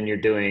 and then you're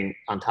doing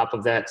on top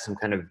of that some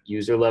kind of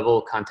user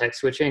level context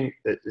switching,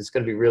 it's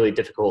going to be really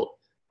difficult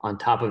on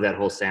top of that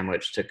whole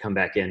sandwich to come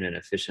back in and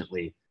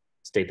efficiently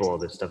staple all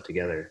this stuff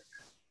together.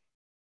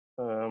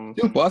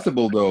 Still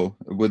possible though.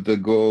 With the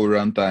Go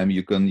runtime,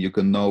 you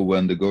can know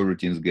when the Go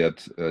routines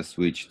get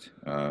switched,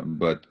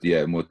 but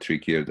yeah, more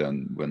trickier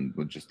than when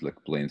with just like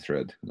plain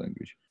thread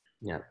language.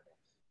 Yeah,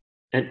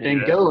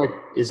 and Go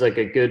is like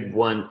a good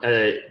one.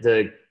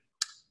 The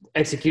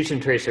execution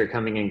tracer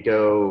coming in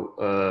Go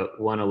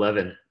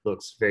 1.11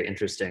 looks very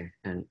interesting,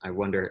 and I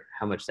wonder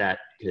how much that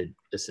could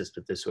assist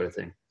with this sort of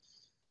thing.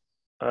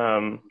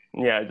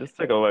 Yeah, I just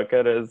took a look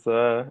at his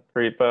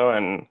repo,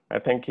 and I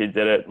think he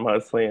did it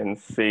mostly in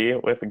C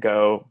with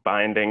Go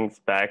bindings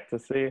back to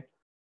C,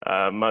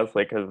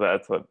 mostly because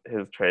that's what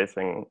his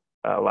tracing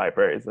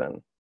library is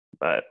in.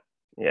 But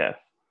yeah.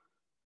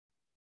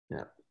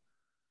 Yeah.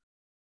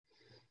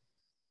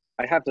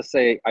 I have to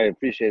say, I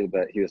appreciated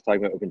that he was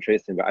talking about open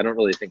tracing, but I don't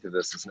really think of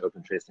this as an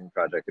open tracing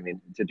project. I mean,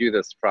 to do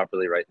this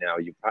properly right now,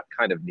 you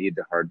kind of need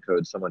to hard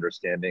code some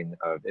understanding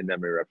of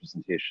in-memory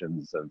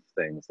representations of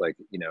things. Like,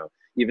 you know,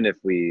 even if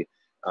we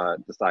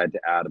decide to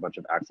add a bunch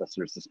of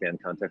accessors to span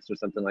context or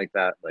something like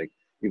that, like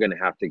you're going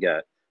to have to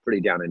get pretty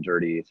down and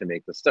dirty to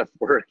make this stuff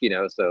work, you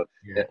know? So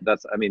yeah.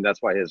 That's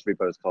why his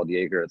repo is called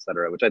Jaeger, et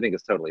cetera, which I think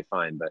is totally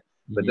fine. But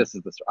this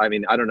is I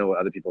mean, I don't know what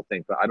other people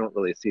think, but I don't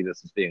really see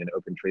this as being an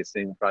open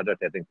tracing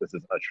project. I think this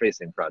is a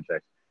tracing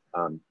project.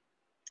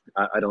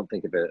 I don't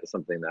think of it as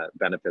something that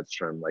benefits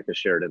from like a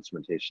shared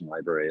instrumentation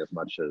library as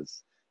much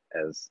as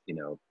you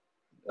know,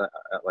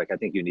 like I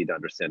think you need to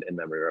understand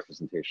in-memory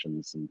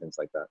representations and things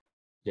like that.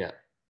 Yeah,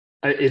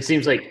 it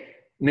seems like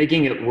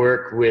making it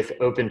work with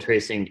open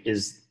tracing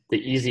is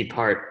the easy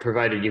part,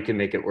 provided you can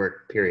make it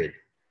work, period.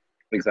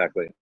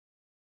 Exactly.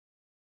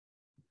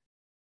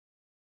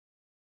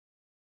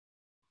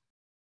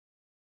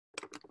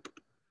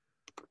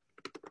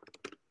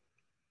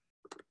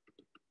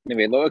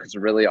 Anyway, Loic is a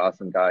really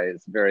awesome guy.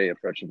 He's very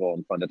approachable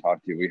and fun to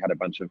talk to. We had a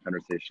bunch of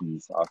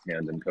conversations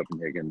offhand in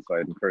Copenhagen, so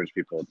I'd encourage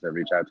people to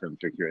reach out to him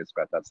if you're curious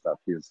about that stuff.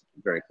 He's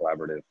a very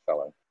collaborative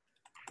fellow.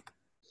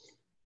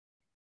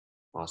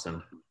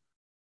 Awesome.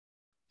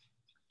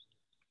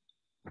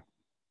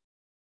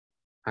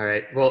 All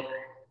right, well,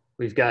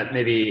 we've got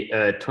maybe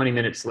 20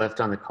 minutes left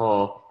on the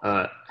call.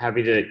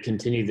 Happy to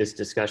continue this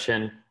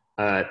discussion.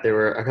 There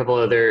were a couple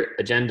other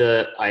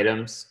agenda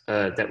items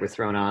that were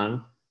thrown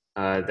on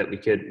that we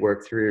could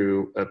work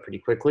through pretty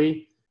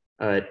quickly.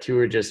 Two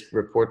are just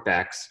report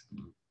backs.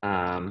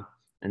 And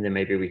then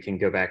maybe we can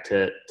go back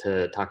to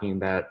talking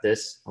about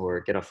this or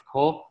get off the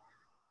call.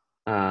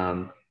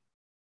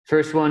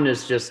 First one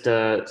is just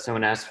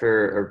someone asked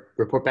for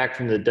a report back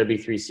from the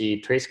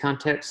W3C trace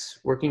context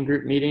working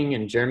group meeting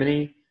in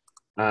Germany.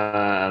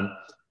 I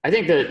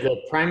think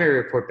the primary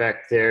report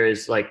back there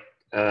is like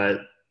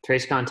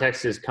trace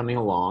context is coming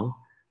along.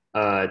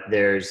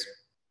 There's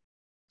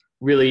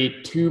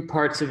really two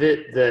parts of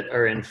it that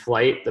are in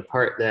flight. The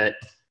part that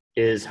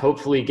is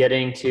hopefully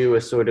getting to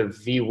a sort of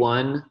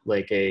V1,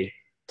 like a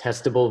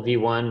testable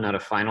V1, not a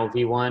final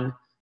V1,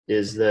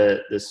 is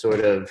the sort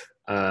of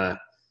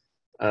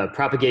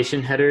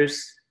propagation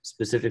headers,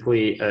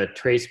 specifically a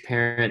trace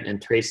parent and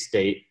trace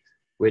state,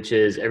 which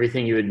is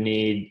everything you would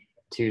need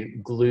to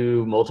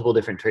glue multiple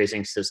different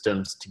tracing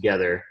systems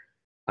together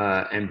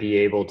and be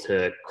able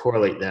to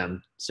correlate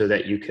them so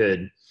that you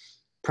could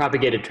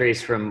propagate a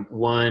trace from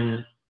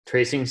one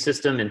tracing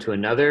system into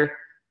another,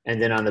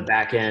 and then on the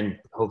back end,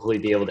 hopefully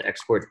be able to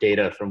export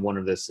data from one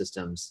of those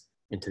systems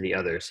into the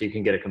other so you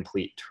can get a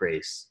complete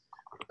trace.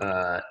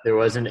 There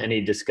wasn't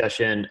any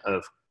discussion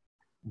of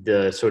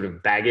the sort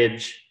of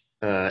baggage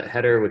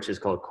header, which is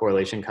called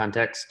correlation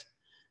context.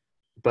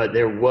 But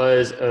there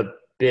was a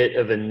bit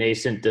of a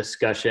nascent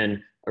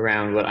discussion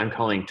around what I'm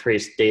calling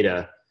trace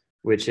data,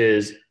 which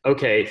is,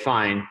 okay,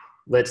 fine,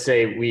 let's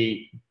say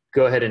we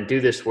go ahead and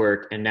do this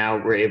work, and now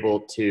we're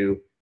able to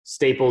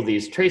staple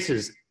these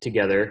traces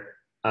together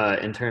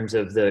in terms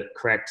of the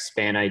correct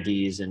span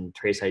IDs and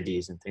trace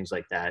IDs and things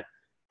like that.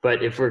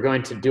 But if we're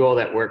going to do all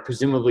that work,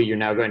 presumably you're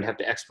now going to have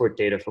to export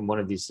data from one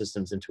of these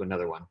systems into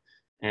another one.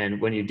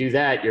 And when you do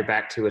that, you're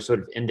back to a sort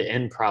of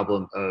end-to-end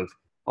problem of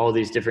all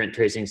these different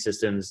tracing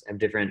systems have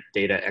different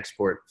data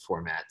export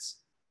formats.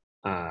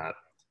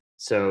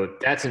 So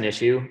that's an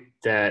issue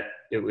that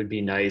it would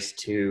be nice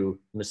to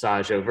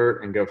massage over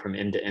and go from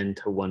end-to-end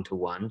to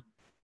one-to-one.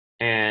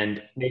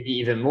 And maybe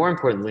even more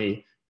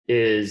importantly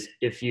is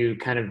if you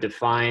kind of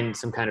define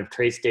some kind of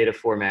trace data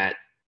format,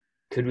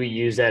 could we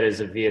use that as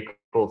a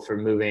vehicle for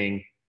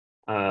moving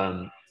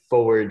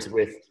forwards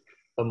with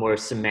a more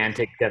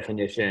semantic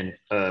definition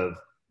of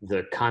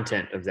the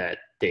content of that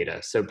data?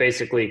 So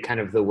basically kind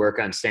of the work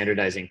on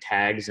standardizing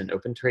tags and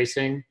open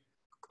tracing,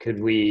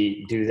 could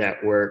we do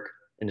that work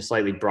in a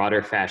slightly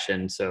broader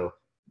fashion? So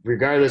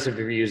regardless if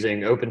you're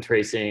using open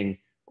tracing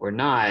or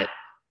not,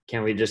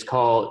 can we just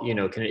call, you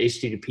know, can an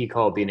HTTP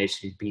call be an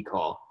HTTP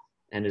call?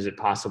 And is it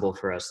possible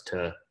for us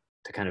to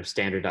kind of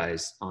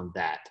standardize on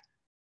that?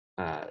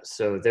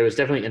 So there was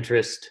definitely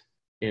interest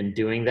in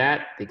doing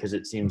that because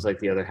it seems like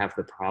the other half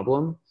of the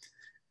problem.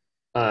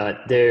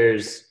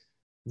 There's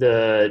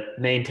the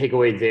main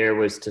takeaway there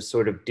was to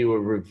sort of do a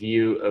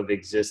review of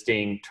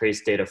existing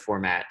trace data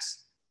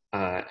formats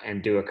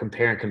and do a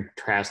compare and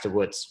contrast of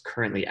what's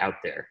currently out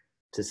there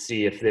to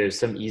see if there's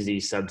some easy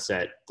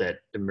subset that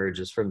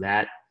emerges from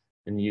that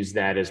and use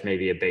that as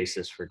maybe a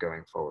basis for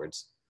going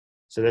forwards.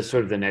 So that's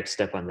sort of the next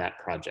step on that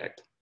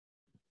project.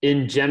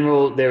 In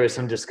general, there was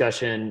some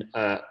discussion.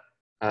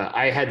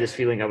 I had this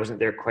feeling, I wasn't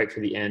there quite for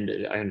the end.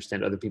 I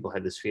understand other people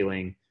had this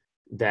feeling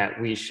that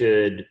we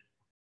should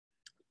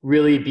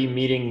really be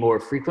meeting more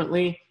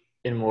frequently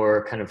in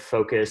more kind of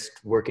focused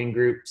working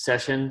group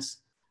sessions.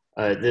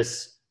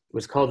 This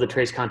was called the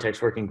Trace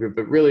Context Working Group,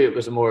 but really it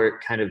was a more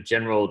kind of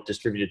general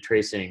distributed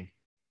tracing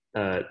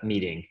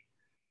meeting.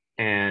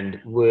 And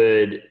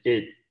would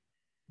it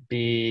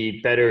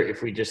be better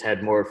if we just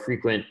had more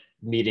frequent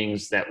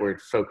meetings that were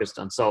focused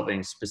on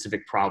solving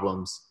specific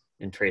problems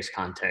in trace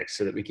context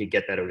so that we could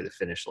get that over the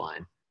finish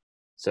line?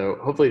 So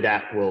hopefully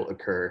that will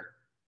occur.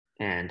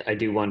 And I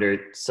do wonder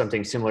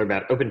something similar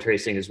about open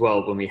tracing as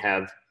well. When we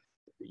have,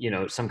 you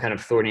know, some kind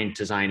of thorny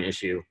design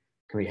issue,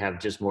 can we have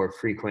just more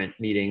frequent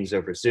meetings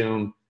over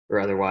Zoom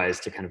or otherwise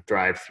to kind of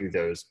drive through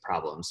those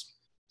problems?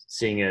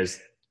 Seeing as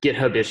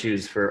GitHub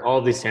issues for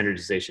all these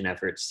standardization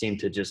efforts seem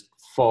to just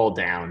fall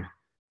down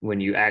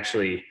when you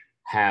actually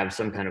have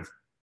some kind of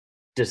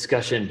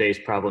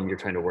discussion-based problem you're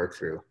trying to work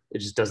through. It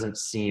just doesn't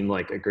seem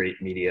like a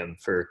great medium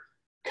for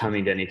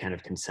coming to any kind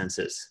of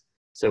consensus.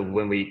 So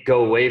when we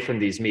go away from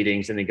these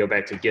meetings and then go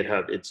back to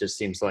GitHub, it just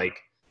seems like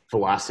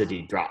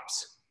velocity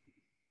drops.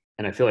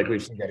 And I feel like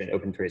we've seen that in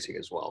open tracing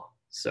as well.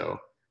 So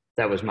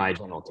that was my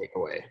general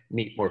takeaway,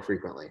 meet more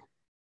frequently.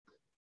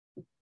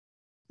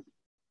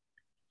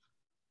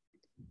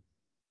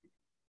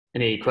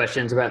 Any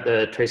questions about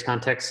the trace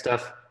context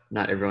stuff?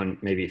 Not everyone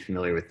may be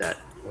familiar with that.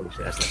 We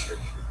should ask that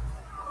first.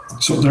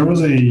 So there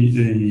was a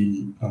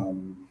meeting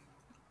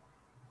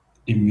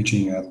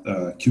at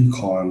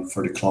KubeCon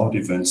for the cloud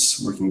events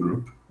working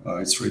group.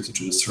 It's related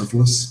to the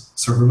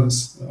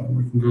serverless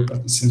working group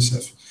at the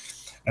CNCF.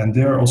 And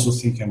they're also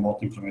thinking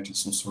about implementing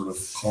some sort of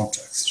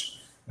context.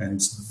 And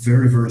it's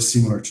very, very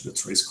similar to the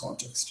trace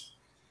context,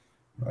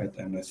 right?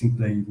 And I think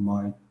they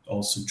might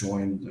also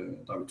join the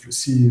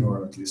W3C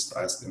or at least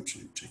ask them to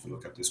take a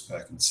look at this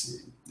spec and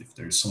see if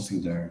there's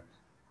something there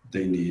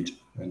they need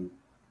and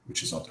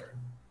which is not there.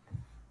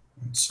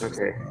 And so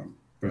okay.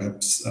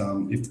 Perhaps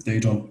if they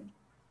don't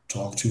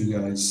talk to you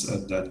guys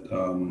at that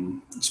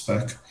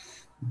spec,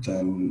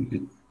 then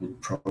it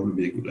would probably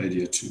be a good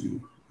idea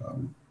to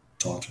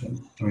talk to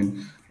them. I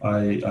mean,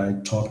 I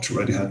talked to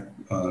Red Hat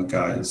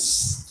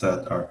guys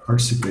that are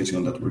participating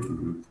on that working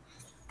group,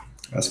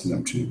 asking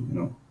them to, you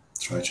know,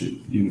 try to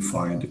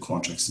unify the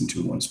context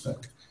into one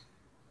spec.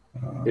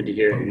 Good to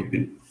hear. It would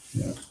be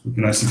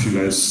nice if you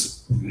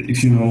guys,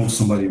 if you know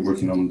somebody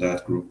working on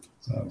that group,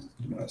 it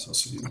would be nice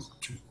also, you know,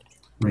 to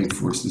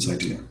reinforce this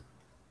idea.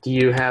 Do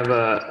you have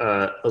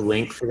a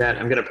link for that?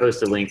 I'm going to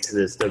post a link to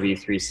this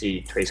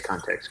W3C trace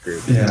context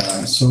group.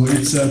 Yeah, so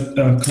it's at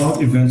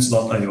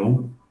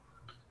cloudevents.io.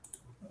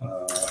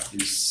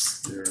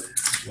 Is there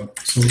what?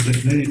 So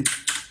they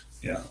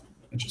yeah,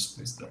 I just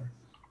placed there,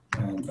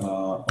 and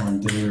on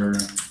their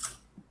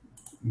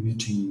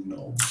meeting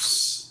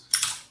notes,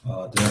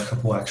 there are a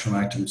couple action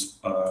items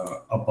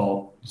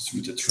about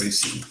distributed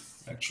tracing.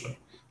 Actually,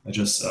 I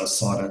just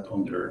saw that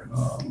on their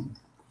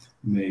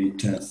May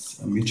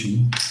 10th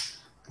meeting,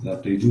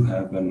 that they do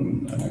have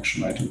an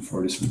action item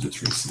for distributed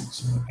tracing.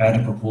 So add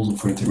a proposal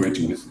for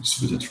integrating with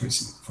distributed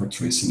tracing for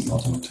tracing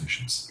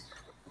automatizations.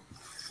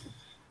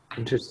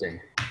 Interesting.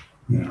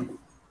 Yeah.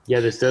 Yeah,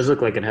 this does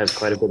look like it has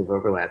quite a bit of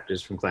overlap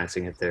just from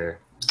glancing at their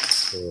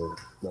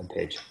web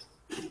page.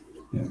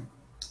 Yeah.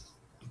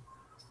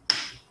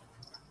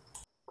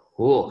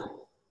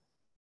 Cool.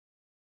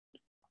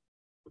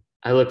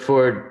 I look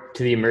forward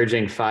to the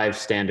emerging 5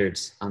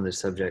 standards on this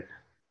subject.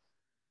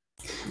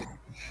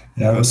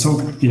 Yeah, so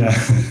yeah,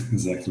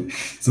 exactly.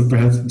 So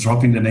perhaps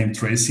dropping the name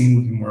tracing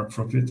would be more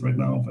appropriate right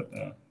now, but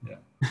yeah,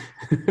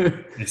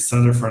 A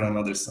standard for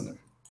another standard.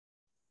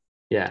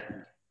 Yeah.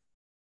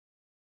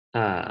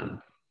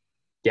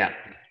 Yeah.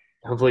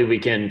 Hopefully we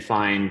can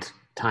find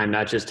time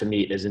not just to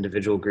meet as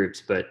individual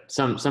groups, but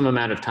some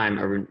amount of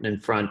time in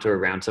front or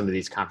around some of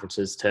these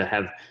conferences to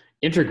have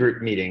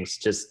intergroup meetings,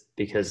 just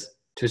because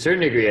to a certain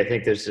degree, I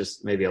think there's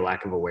just maybe a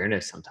lack of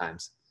awareness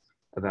sometimes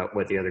about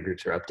what the other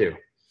groups are up to.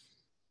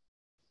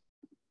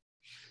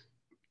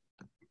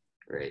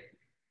 Great.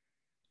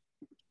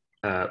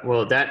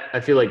 Well, that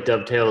I feel like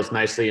dovetails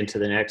nicely into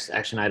the next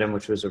action item,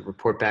 which was a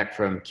report back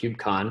from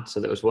KubeCon. So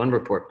that was one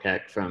report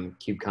back from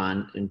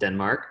KubeCon in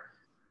Denmark.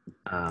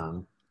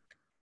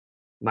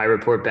 My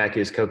report back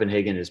is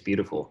Copenhagen is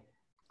beautiful.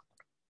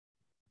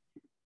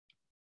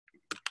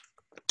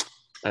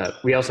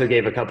 We also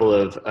gave a couple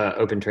of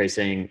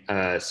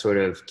OpenTracing sort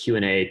of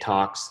Q&A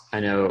talks. I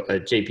know,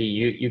 JP,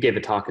 you gave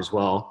a talk as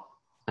well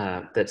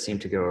that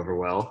seemed to go over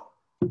well.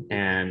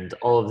 And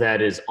all of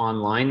that is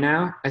online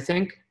now, I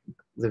think.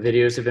 The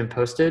videos have been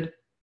posted.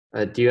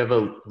 Do you have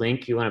a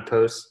link you want to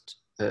post,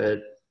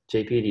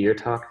 JP, to your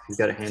talk, if you've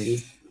got it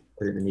handy?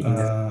 Put it in the meeting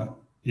notes.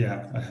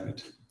 Yeah, I have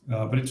it.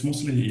 But it's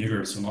mostly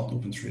Jaeger, so not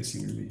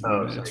OpenTracing really.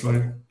 Oh,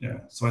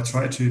 So I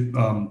try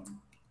to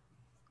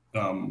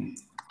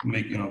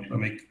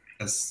make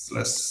as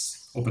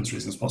less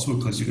OpenTracing as possible,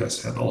 because you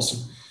guys had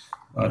also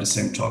the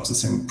same talks, the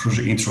same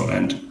project intro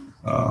and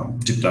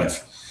deep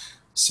dive.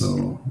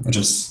 So I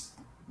just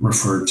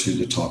refer to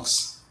the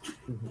talks.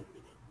 Mm-hmm.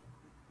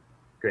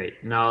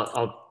 Great. Now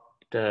I'll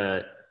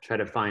try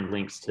to find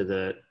links to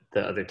the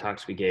other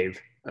talks we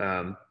gave.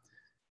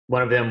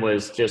 One of them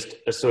was just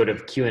a sort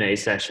of Q&A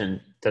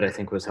session that I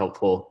think was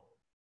helpful.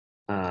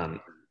 And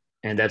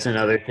that's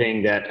another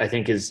thing that I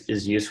think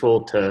is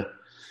useful to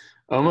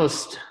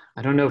almost,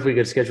 I don't know if we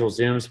could schedule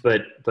Zooms,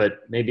 but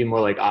maybe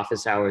more like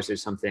office hours or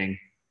something.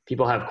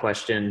 People have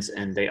questions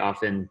and they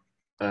often,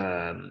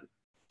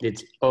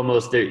 it's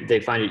almost, they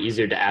find it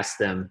easier to ask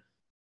them,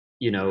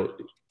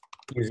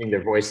 using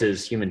their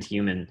voices human to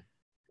human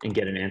and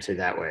get an answer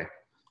that way.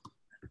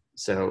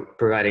 So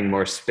providing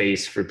more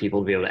space for people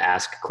to be able to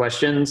ask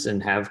questions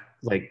and have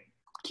like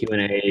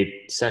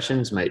Q&A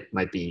sessions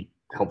might be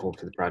helpful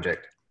for the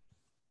project.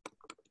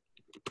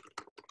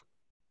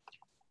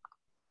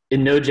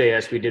 In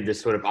Node.js, we did this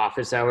sort of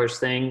office hours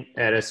thing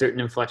at a certain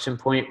inflection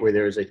point where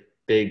there was a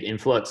big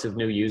influx of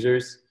new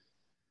users.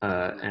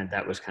 And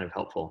that was kind of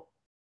helpful.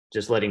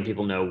 Just letting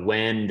people know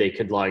when they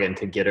could log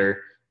into Gitter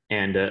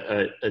and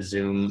a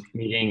Zoom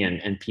meeting,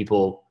 and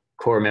people,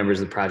 core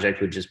members of the project,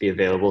 would just be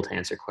available to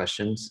answer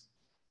questions.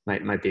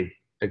 Might be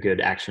a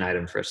good action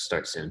item for us to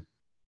start soon.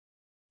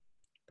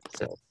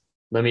 So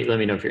let me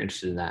know if you're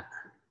interested in that.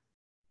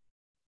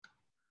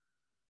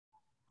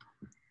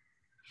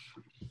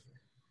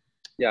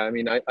 Yeah, I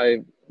mean,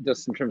 I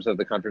just in terms of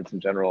the conference in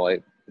general,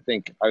 I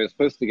think I was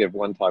supposed to give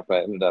one talk, but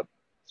I ended up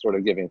sort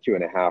of giving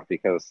 2.5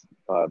 because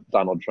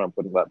Donald Trump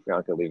wouldn't let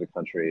Priyanka leave the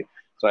country.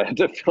 So I had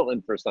to fill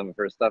in for some of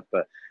her stuff,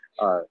 but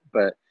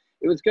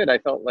it was good. I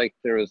felt like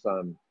there was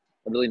a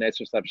really nice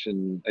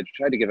reception. I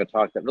tried to give a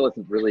talk that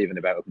wasn't really even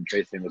about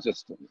OpenTracing. It was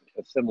just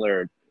a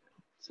similar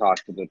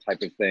talk to the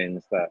type of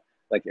things that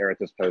like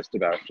Erica's post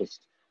about,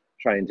 just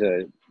trying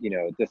to,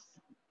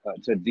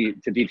 to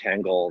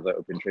detangle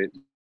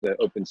the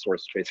open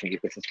source tracing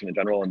ecosystem in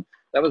general. And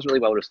that was really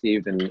well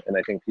received. And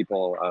I think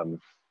people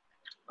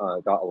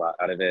got a lot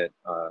out of it.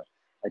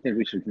 I think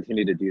we should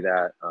continue to do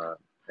that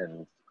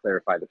and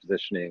clarify the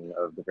positioning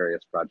of the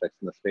various projects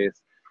in the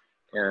space.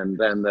 And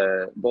then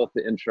both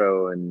the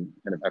intro and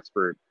kind of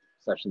expert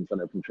sessions on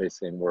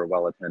OpenTracing were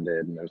well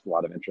attended, and there's a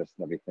lot of interest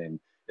in everything.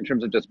 In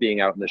terms of just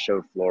being out in the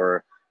show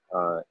floor,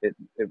 it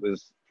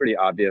was pretty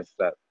obvious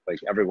that like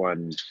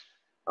everyone,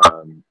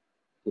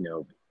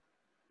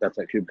 that's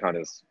at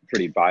KubeCon is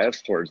pretty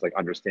biased towards like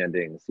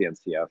understanding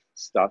CNCF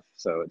stuff.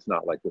 So it's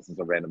not like this is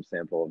a random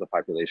sample of the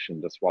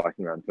population just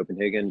walking around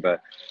Copenhagen, but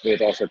it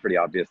was also pretty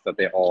obvious that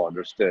they all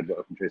understood what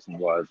OpenTracing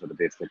was at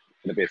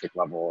a basic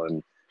level,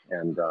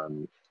 and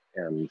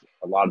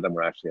a lot of them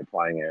were actually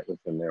applying it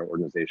within their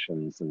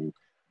organizations, and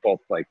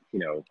both like,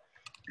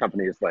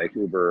 companies like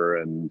Uber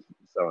and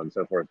so on and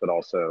so forth, but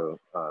also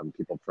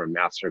people from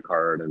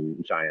MasterCard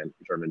and giant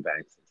German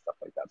banks and stuff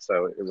like that.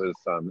 So it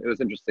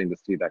was interesting to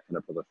see that kind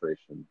of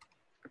proliferation.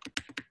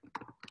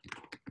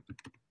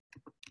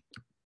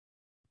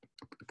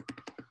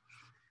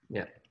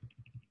 Yeah.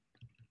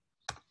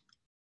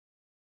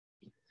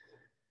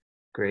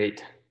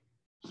 Great.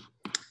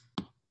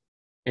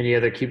 Any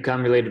other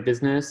KubeCon related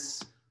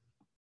business?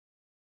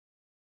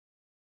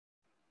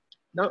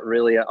 Not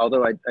really,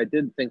 although I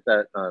did think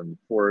that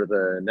for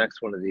the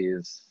next one of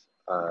these,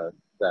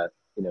 that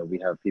we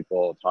have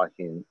people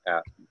talking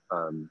at,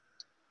 I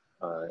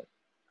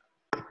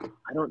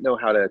don't know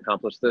how to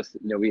accomplish this.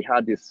 We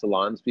had these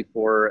salons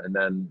before, and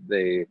then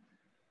they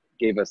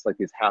gave us like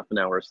these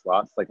half-an-hour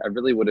slots. Like I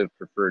really would have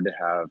preferred to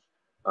have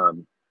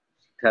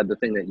had the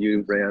thing that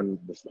you ran.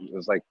 It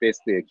was like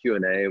basically a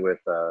Q&A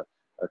with a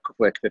a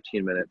quick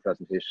 15-minute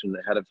presentation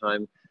ahead of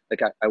time.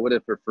 Like I would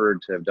have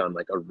preferred to have done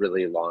like a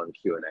really long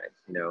Q&A,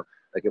 you know,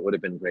 like it would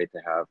have been great to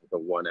have the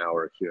 1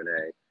 hour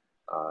Q&A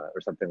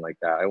or something like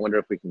that. I wonder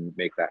if we can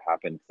make that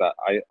happen. Because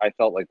I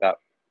felt like that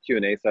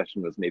Q&A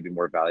session was maybe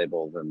more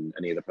valuable than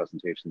any of the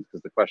presentations,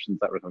 because the questions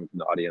that were coming from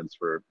the audience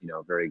were, you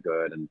know, very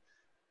good, and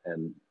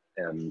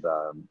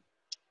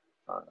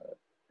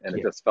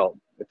it just felt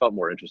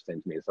more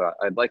interesting to me. So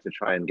I'd like to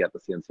try and get the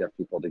CNCF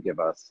people to give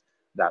us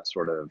that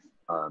sort of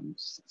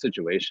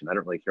situation. I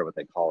don't really care what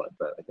they call it,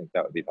 but I think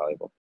that would be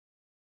valuable.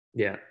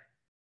 Yeah,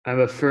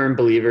 I'm a firm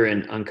believer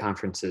in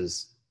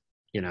unconferences,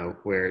 you know,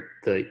 where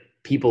the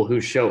people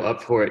who show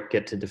up for it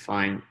get to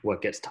define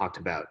what gets talked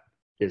about,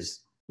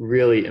 is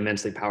really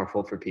immensely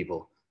powerful for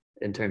people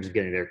in terms of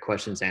getting their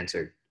questions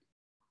answered.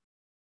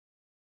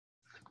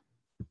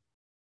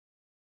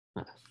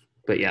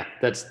 But yeah,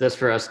 that's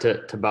for us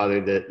to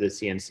bother the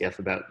CNCF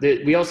about.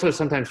 We also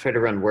sometimes try to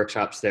run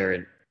workshops there,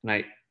 and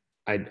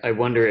I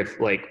wonder if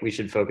like we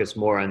should focus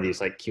more on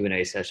these like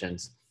Q&A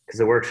sessions, because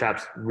the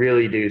workshops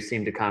really do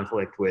seem to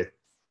conflict with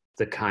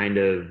the kind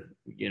of,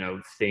 you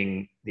know,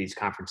 thing these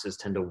conferences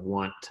tend to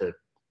want to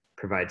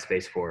provide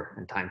space for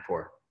and time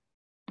for.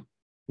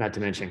 Not to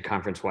mention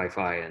conference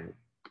Wi-Fi and,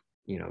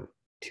 you know,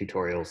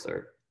 tutorials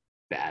are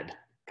bad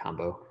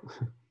combo.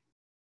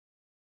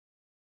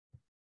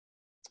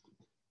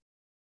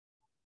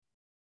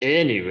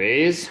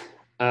 Anyways,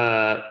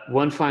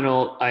 one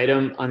final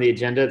item on the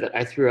agenda that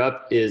I threw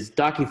up is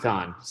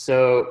DocuThon.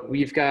 So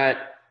we've got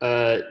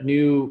a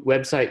new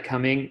website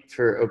coming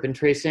for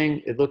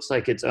OpenTracing. It looks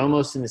like it's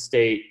almost in the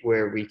state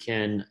where we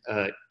can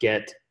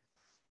get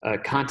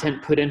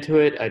content put into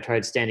it. I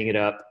tried standing it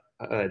up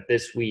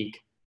this week.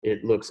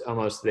 It looks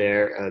almost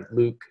there.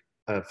 Luke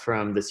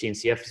from the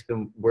CNCF has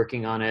been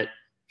working on it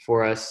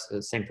for us,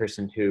 the same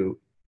person who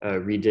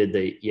redid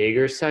the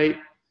Jaeger site.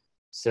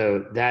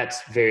 So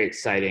that's very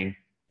exciting.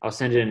 I'll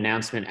send an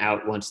announcement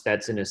out once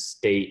that's in a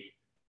state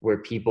where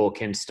people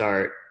can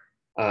start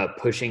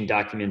pushing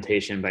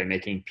documentation by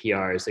making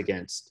PRs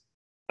against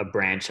a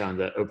branch on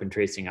the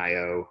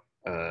OpenTracing.io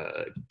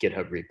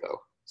GitHub repo.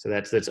 So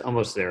that's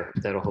almost there.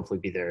 That'll hopefully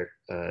be there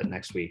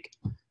next week.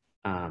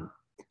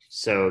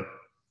 So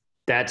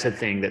that's a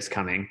thing that's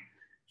coming.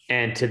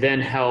 And to then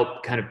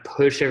help kind of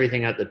push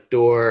everything out the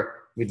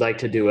door, we'd like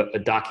to do a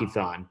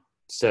docuthon.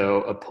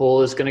 So a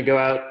poll is going to go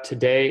out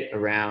today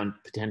around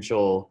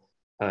potential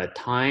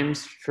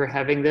times for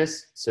having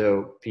this.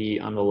 So be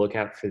on the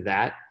lookout for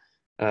that.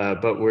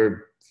 But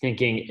we're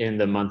thinking in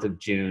the month of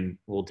June,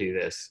 we'll do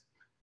this.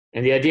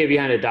 And the idea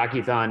behind a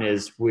docuthon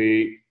is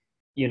we,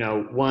 you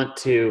know, want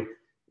to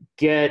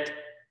get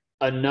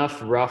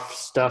enough rough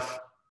stuff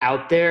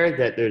out there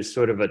that there's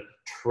sort of a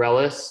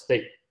trellis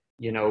that,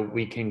 you know,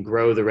 we can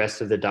grow the rest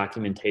of the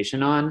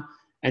documentation on,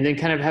 and then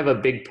kind of have a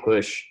big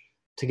push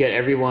to get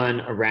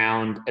everyone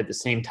around at the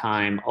same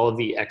time, all of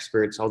the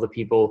experts, all the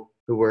people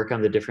who work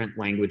on the different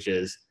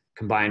languages,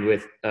 combined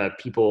with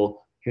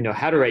people who know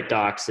how to write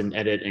docs and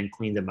edit and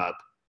clean them up,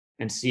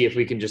 and see if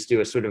we can just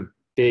do a sort of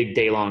big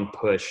day-long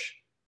push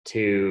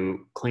to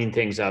clean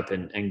things up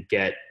and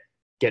get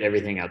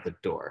everything out the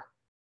door.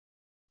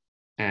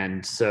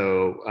 And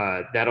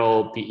so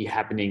that'll be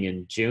happening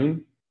in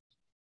June.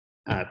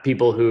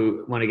 People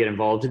who want to get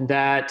involved in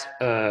that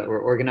or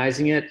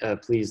organizing it,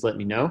 please let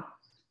me know.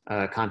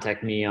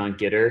 Contact me on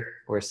Gitter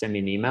or send me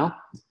an email.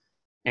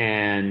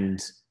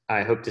 And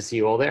I hope to see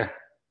you all there.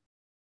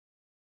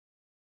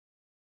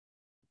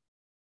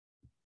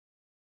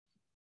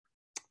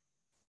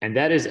 And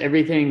that is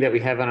everything that we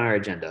have on our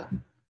agenda.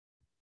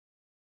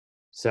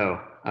 So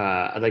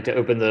I'd like to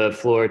open the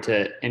floor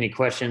to any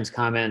questions,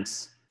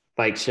 comments,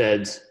 bike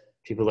sheds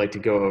people like to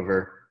go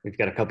over. We've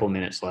got a couple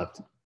minutes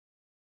left.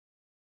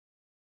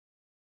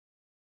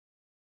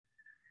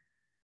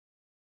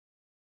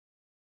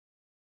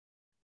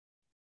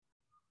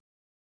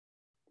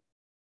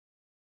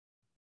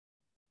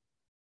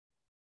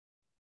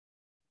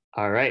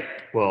 All right,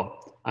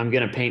 well, I'm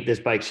gonna paint this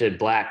bike shed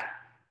black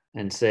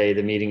and say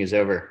the meeting is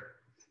over.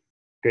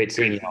 Great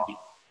seeing you all.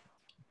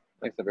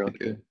 Thanks,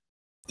 everyone.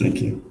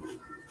 Thank you.